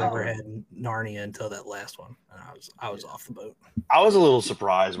board with whoever had Narnia until that last one, and I was off the boat. I was a little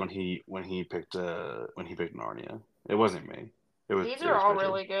surprised when he picked Narnia. It wasn't me. These are all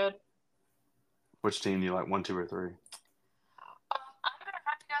really good. Which team do you like? 1, 2, or 3? I'm gonna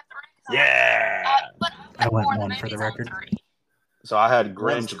have to go 3. Yeah. I went 1 for the record. So I had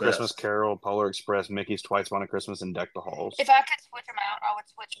Grinch, Christmas Carol, Polar Express, Mickey's Twice Upon a Christmas, and Deck the Halls. If I could switch them out, I would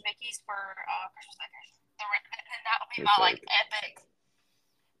switch Mickey's for Christmas Vacation. And that would be my epic.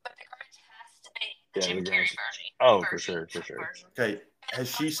 But the Grinch has to be the Jim Carrey version. Oh, for sure. Okay, has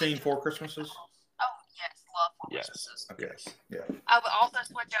she seen 4 Christmases? Oh yes, love 4 Christmases. Okay. Yeah. I would also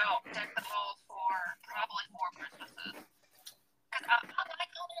switch out Deck the Halls for probably 4 Christmases. Because I like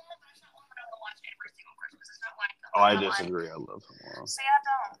Home Alone, but it's not one that I will watch every single Christmas. It's not like I disagree. I love Home Alone. See, I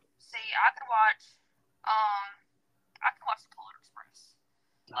don't. I could watch the Polar Express.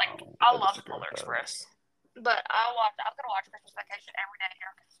 Like, I love the Polar Express. But I'm gonna watch Christmas Vacation every day here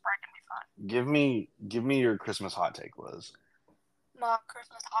because it's probably gonna be fun. Give me your Christmas hot take, Liz. My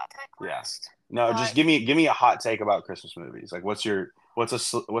Christmas hot take list. Yeah. No, just give me a hot take about Christmas movies. Like, what's a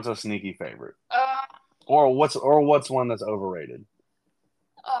sneaky favorite? Or what's one that's overrated? One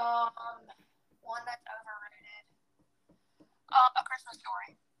that's overrated. A Christmas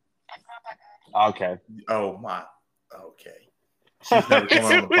Story. It's not that good. Okay. Oh my. Okay. She's never coming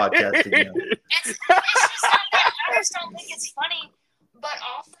on the podcast again. It's just not that. I just don't think it's funny. But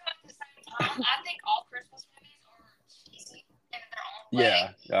also at the same time, I think all Christmas movies are cheesy in their own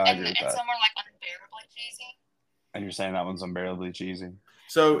way. Yeah, I agree with that. And some are like unbearably cheesy. And you're saying that one's unbearably cheesy.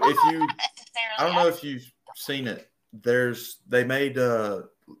 So if you, I don't know if you've seen it. They made I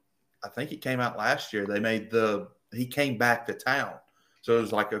think it came out last year. They made he came back to town. So it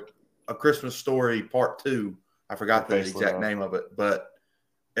was like a Christmas Story Part 2. I forgot the exact name of it, but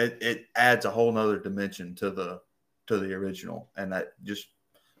it adds a whole nother dimension to the original, and that just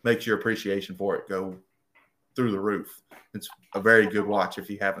makes your appreciation for it go through the roof. It's a very good watch if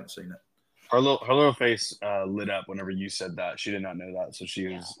you haven't seen it. Her little face lit up whenever you said that. She did not know that, so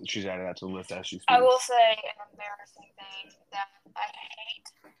she's added that to the list as she speaks. I will say an embarrassing thing that I hate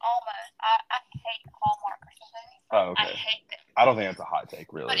almost. I hate Hallmark Christmas movies. Oh, okay. I hate them. I don't think that's a hot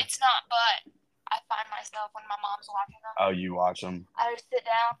take, really. But it's not. But I find myself when my mom's watching them. Oh, you watch them? I just sit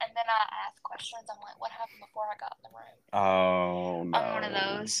down and then I ask questions. I'm like, what happened before I got in the room? Oh, no. I'm one of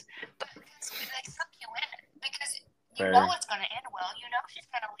those. But because they suck you in. Because you know it's going to end well. You know she's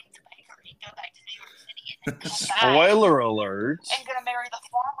going to leave the bakery and go back to New York City and then come back. Spoiler alert. And going to marry the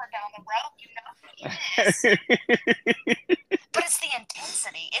farmer down the road. You know who he is. But it's the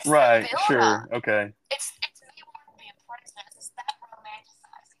intensity. It's right, the build-up. sure, okay. It's me wanting to be a princess. It's that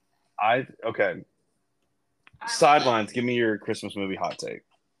romanticizing. Okay. Sidelines, give me your Christmas movie hot take.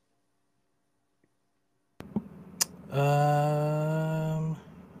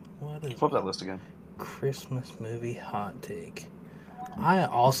 What is Flip that list again. Christmas movie hot take? I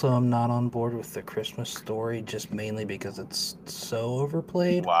also am not on board with the Christmas Story, just mainly because it's so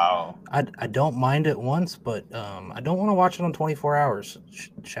overplayed. Wow. I don't mind it once, but I don't want to watch it on 24 hours.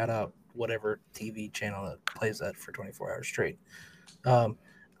 Shout out whatever TV channel that plays that for 24 hours straight.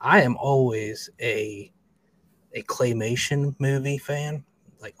 I am always a claymation movie fan.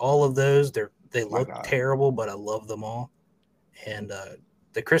 Like all of those, they look terrible, but I love them all. And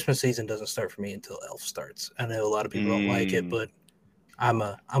the Christmas season doesn't start for me until Elf starts. I know a lot of people don't like it, but I'm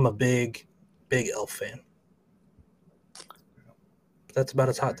a big Elf fan. That's about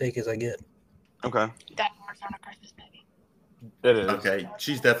as hot take as I get. Okay. That part's not a Christmas movie. It is. Okay,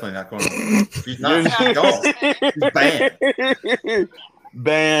 she's definitely not going to. She's not going. She's banned.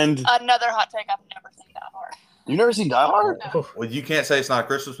 Banned. Another hot take. I've never seen Die Hard. You've never seen Die Hard? No. Well, you can't say it's not a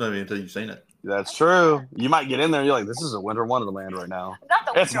Christmas movie until you've seen it. That's true. You might get in there and you're like, this is a winter wonderland right now. Not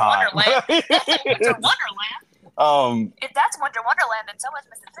the It's Winter not. Wonderland. That's a Winter Wonderland. If that's Winter Wonderland, then so is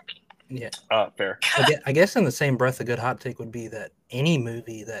Mississippi. Yeah. Fair. I guess in the same breath, a good hot take would be that any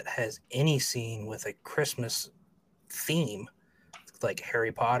movie that has any scene with a Christmas theme, like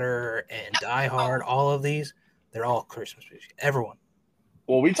Harry Potter and Die Hard, all of these, they're all Christmas movies. Everyone.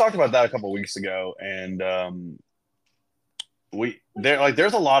 Well, we talked about that a couple of weeks ago, and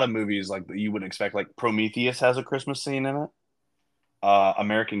there's a lot of movies like that you wouldn't expect. Like Prometheus has a Christmas scene in it.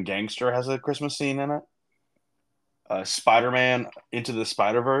 American Gangster has a Christmas scene in it. Spider-Man Into the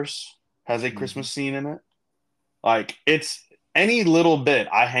Spider-Verse has a Christmas scene in it. Like, it's any little bit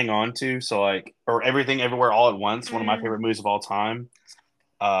I hang on to. So, like, or Everything Everywhere All at Once, one of my favorite movies of all time.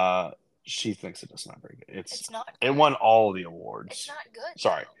 She thinks it's not very good. It's not good. It won all the awards. It's not good.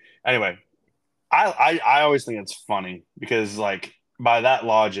 Sorry. Anyway, I always think it's funny because, like, by that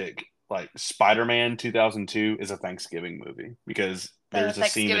logic, like, Spider-Man 2002 is a Thanksgiving movie because there's a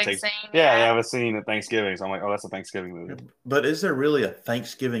scene that takes. Yeah, they have a scene at Thanksgiving. So I'm like, oh, that's a Thanksgiving movie. But is there really a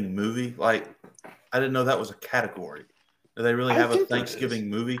Thanksgiving movie? Like, I didn't know that was a category. Do they really have a Thanksgiving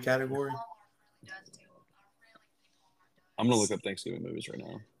movie category? I'm gonna look up Thanksgiving movies right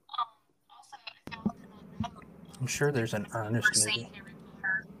now. I'm sure there's an Ernest movie.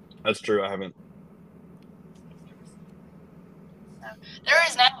 That's true. I haven't. There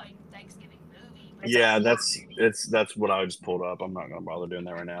is now a Thanksgiving movie. Yeah, that's what I just pulled up. I'm not gonna bother doing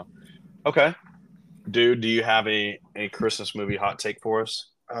that right now. Okay, dude, do you have a Christmas movie hot take for us?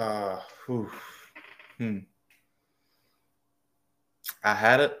 I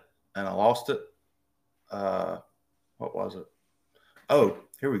had it and I lost it. What was it? Oh,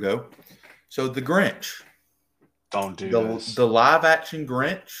 here we go. So the Grinch. Don't do this. The live action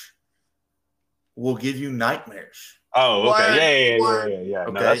Grinch will give you nightmares. Oh, okay. Yeah.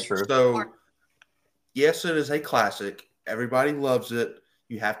 Okay, no, that's true. So, yes, it is a classic. Everybody loves it.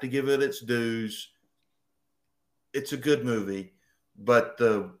 You have to give it its dues. It's a good movie, but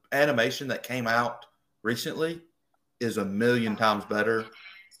the animation that came out recently is a million times better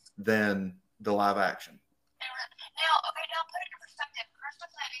than the live action. Now put it in perspective.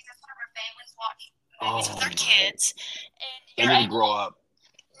 Christmas movies, that's whenever families watch movies with their kids, and they need to grow up.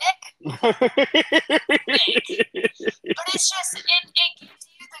 Nick. But it's just it gives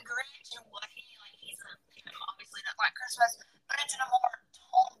you the Grinch and what he's obviously not like Christmas, but it's in a more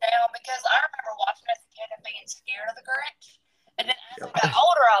toned down because I remember watching it as a kid and being scared of the Grinch, and then as I got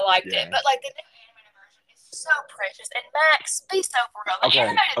older I liked it. But like the new animated version is so precious. And Max, be so for real. Like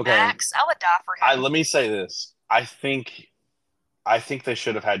animated Max, I would die for him. Let me say this. I think they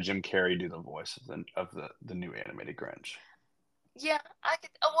should have had Jim Carrey do the voice of the new animated Grinch. Yeah, I could.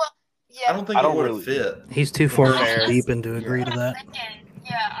 Oh, well, yeah. I don't think it would fit. He's too far deep in to agree to that.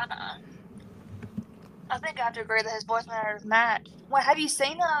 I think I have to agree that his voice matters match. Well, have you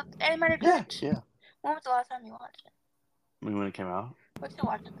seen the animated Grinch? Yeah. When was the last time you watched it? I mean, when it came out. We still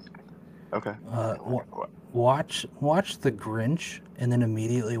watching it this Christmas. Okay. Watch the Grinch and then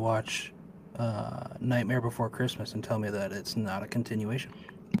immediately watch Nightmare Before Christmas and tell me that it's not a continuation.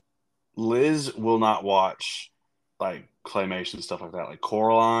 Liz will not watch like claymation stuff like that, like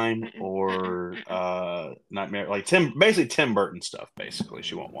Coraline or Nightmare, like Tim Burton stuff. Basically,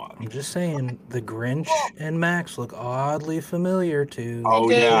 she won't watch. I'm just saying, the Grinch and Max look oddly familiar to.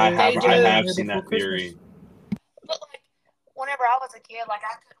 Oh yeah, I have seen that theory. But like, whenever I was a kid, like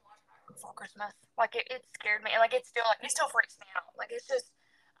I couldn't watch Nightmare Before Christmas. Like it scared me. Like it still freaks me out. Like it's just,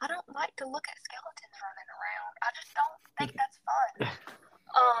 I don't like to look at skeletons running around. I just don't think that's fun.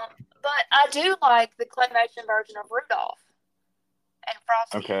 But I do like the claymation version of Rudolph and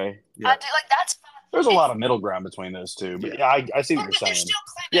Frosty. Okay. Yeah. I do like that's fun. There's a lot of middle ground between those two, but yeah, I see what you're saying.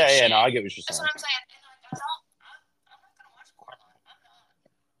 No, I get what you're saying. That's what I'm saying. And like, I'm not gonna watch Coraline. I'm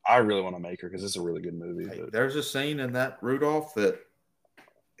not. I really want to make her because it's a really good movie. Hey, there's a scene in that Rudolph that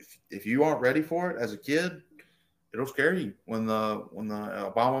if you aren't ready for it as a kid, it'll scare you when the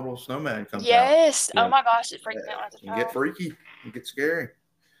abominable snowman comes out. Yes. Oh my gosh, it freaked me out as a child. You get freaky. You get scary.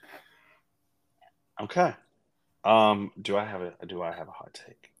 Okay. Do I have a hot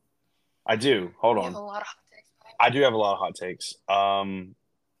take? I do. Hold on. You have a lot of hot takes. I do have a lot of hot takes.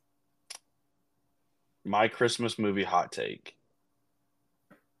 My Christmas movie hot take.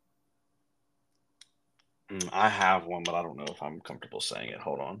 I have one, but I don't know if I'm comfortable saying it.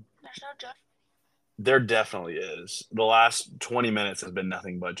 Hold on. There's no judgment. There definitely is. The last 20 minutes has been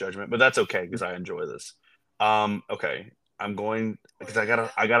nothing but judgment, but that's okay because I enjoy this. Okay. I'm going because I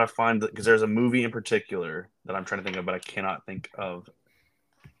gotta find because there's a movie in particular that I'm trying to think of, but I cannot think of.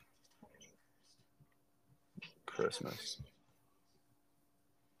 Christmas.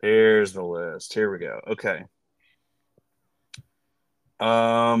 Here's the list. Here we go. Okay.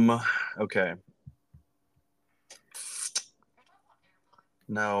 Okay.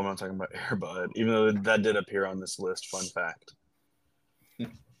 No, I'm not talking about Airbud, even though that did appear on this list. Fun fact.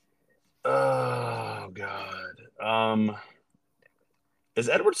 Oh God. Is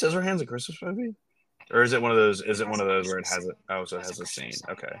Edward Scissorhands a Christmas movie, or is it one of those? Is it one of those where it has it? Oh, so it has a scene.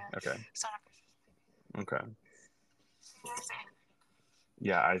 Okay.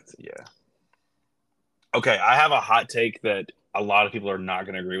 Yeah. Okay, I have a hot take that a lot of people are not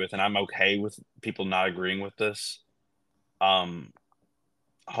going to agree with, and I'm okay with people not agreeing with this. Home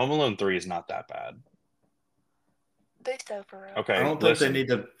Alone 3 is not that bad. They so for real. Okay, I don't think they need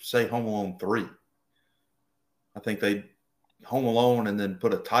to say Home Alone 3. I think they Home Alone and then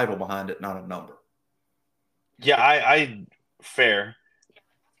put a title behind it, not a number. Yeah, I fair.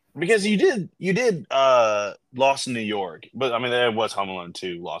 Because you did Lost in New York, but I mean there was Home Alone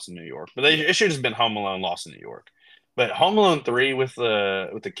 2, Lost in New York, but it should have just been Home Alone, Lost in New York. But Home Alone 3 with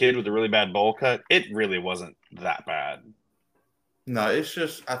the kid with the really bad bowl cut, it really wasn't that bad. No, it's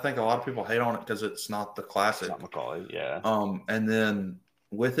just I think a lot of people hate on it because it's not the classic. It's not Macaulay, yeah. And then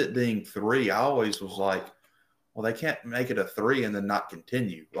with it being 3, I always was like, well, they can't make it a 3 and then not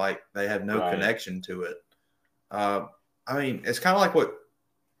continue. Like they have no connection to it. I mean, it's kind of like what.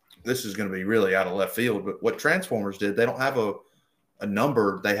 This is going to be really out of left field, but what Transformers did, they don't have a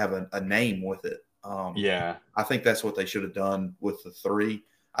number. They have a name with it. Yeah. I think that's what they should have done with the 3.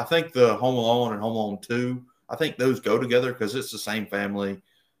 I think the Home Alone and Home Alone 2, I think those go together because it's the same family.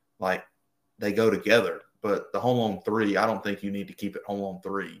 Like, they go together. But the Home Alone 3, I don't think you need to keep it Home Alone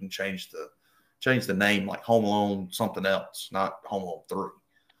 3. You can change the name like Home Alone something else, not Home Alone 3.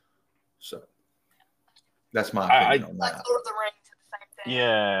 So, that's my opinion on that. Like Lord of the Rings.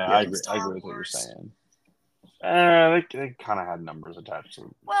 Yeah, I agree with what you're saying. They kind of had numbers attached to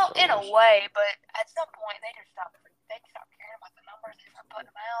them. Well, in a way, but at some point they just stopped caring about the numbers. They start putting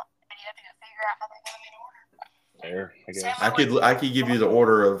them out, and you have to figure out how they're going in order. Fair, I guess. I could give you the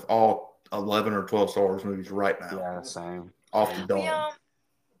order of all 11 or 12 Star Wars movies right now. Yeah, same. Off the dome.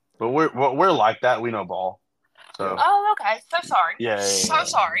 But we're like that. We know ball. So. Oh, okay. So sorry. Yeah. So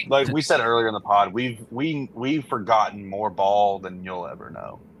sorry. Like we said earlier in the pod, we've forgotten more ball than you'll ever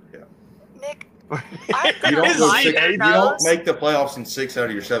know. Yeah. Nick, you don't make the playoffs in 6 out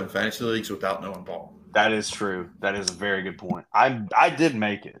of your 7 fantasy leagues without knowing ball. That is true. That is a very good point. I did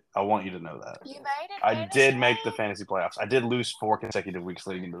make it. I want you to know that. You made it? I did make the fantasy playoffs. I did lose 4 consecutive weeks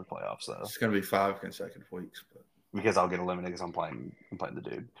leading into the playoffs, though. It's going to be 5 consecutive weeks. But. Because I'll get eliminated because I'm playing the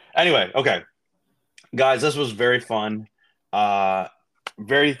dude. Anyway, okay. Guys, this was very fun.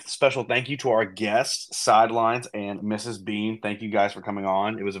 Very special thank you to our guests, Sidelines and Mrs. Bean. Thank you guys for coming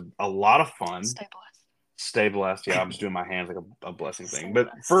on. It was a lot of fun. Stay blessed. Yeah, I'm just doing my hands like a blessing thing. But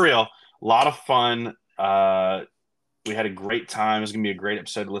for real, a lot of fun. We had a great time. It's going to be a great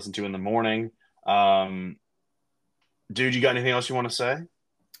episode to listen to in the morning. Dude, you got anything else you want to say?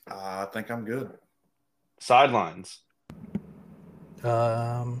 I think I'm good. Sidelines.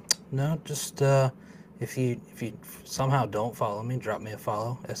 No, just if you somehow don't follow me, drop me a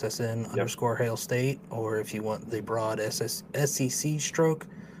follow, SSN _ Hail State, or if you want the broad SEC stroke,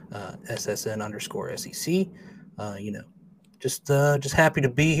 SSN _ SEC. Just happy to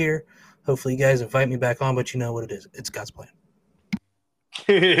be here. Hopefully you guys invite me back on, but you know what it is. It's God's plan.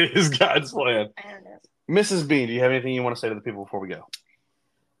 It is God's plan. Mrs. Bean, do you have anything you want to say to the people before we go?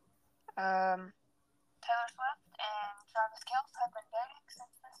 Taylor Swift and Travis Kelce have been dating since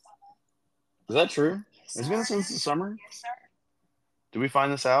the summer. Is that true? Yes, it's been since the summer? Yes, sir. Did we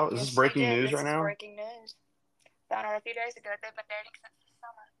find this out? Is this breaking news right now? Breaking news. Found out a few days ago they've been dating since the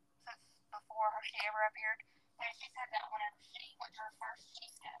summer, since before she ever appeared. And she said that whenever she went to her first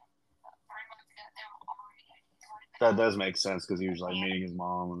cheesecake, 3 months ago, they were already dating. That does make sense because he was like meeting his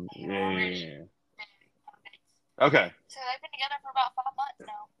mom. And, yeah. Okay. So they've been together for about 5 months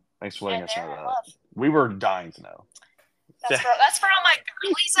now. Thanks for letting us know that. We were dying to know. That's for all my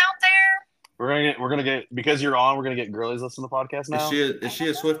girlies out there. We're gonna get because you're on. We're gonna get girlies listen to the podcast now. Is she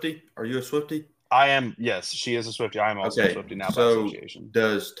a Swiftie? Are you a Swiftie? I am. Yes, she is a Swiftie. I am also a Swiftie now. So by association.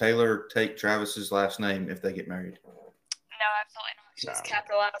 Does Taylor take Travis's last name if they get married? No, absolutely not. She's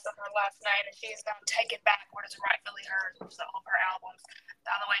capitalized on her last name, and she's going to take it back what is rightfully hers, which is all of her albums.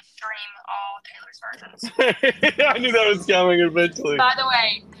 By the way, stream all Taylor's versions. I knew that was coming eventually. By the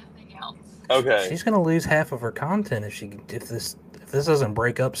way, nothing else. Okay. She's going to lose half of her content if this doesn't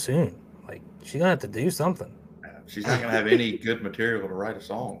break up soon. Like, she's going to have to do something. She's not going to have any good material to write a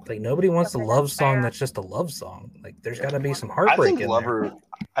song. Like, nobody wants a love song that's just a love song. Like, there's got to be some heartbreak in there.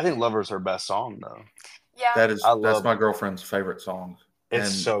 I think Lover's her best song, though. Yeah. That's my girlfriend's favorite song. It's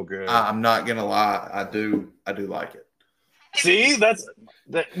And so good. I'm not gonna lie, I do like it. See,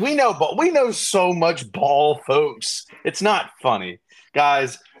 we know so much ball, folks. It's not funny,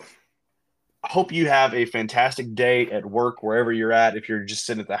 guys. I hope you have a fantastic day at work, wherever you're at. If you're just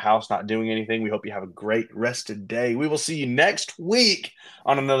sitting at the house not doing anything, we hope you have a great rested day. We will see you next week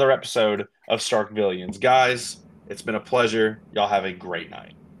on another episode of Starkvillians. Guys, it's been a pleasure. Y'all have a great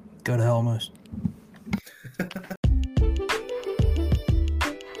night. Go to hell, Moose.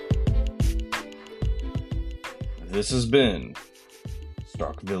 This has been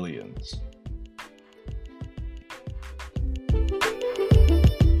Starkvillians.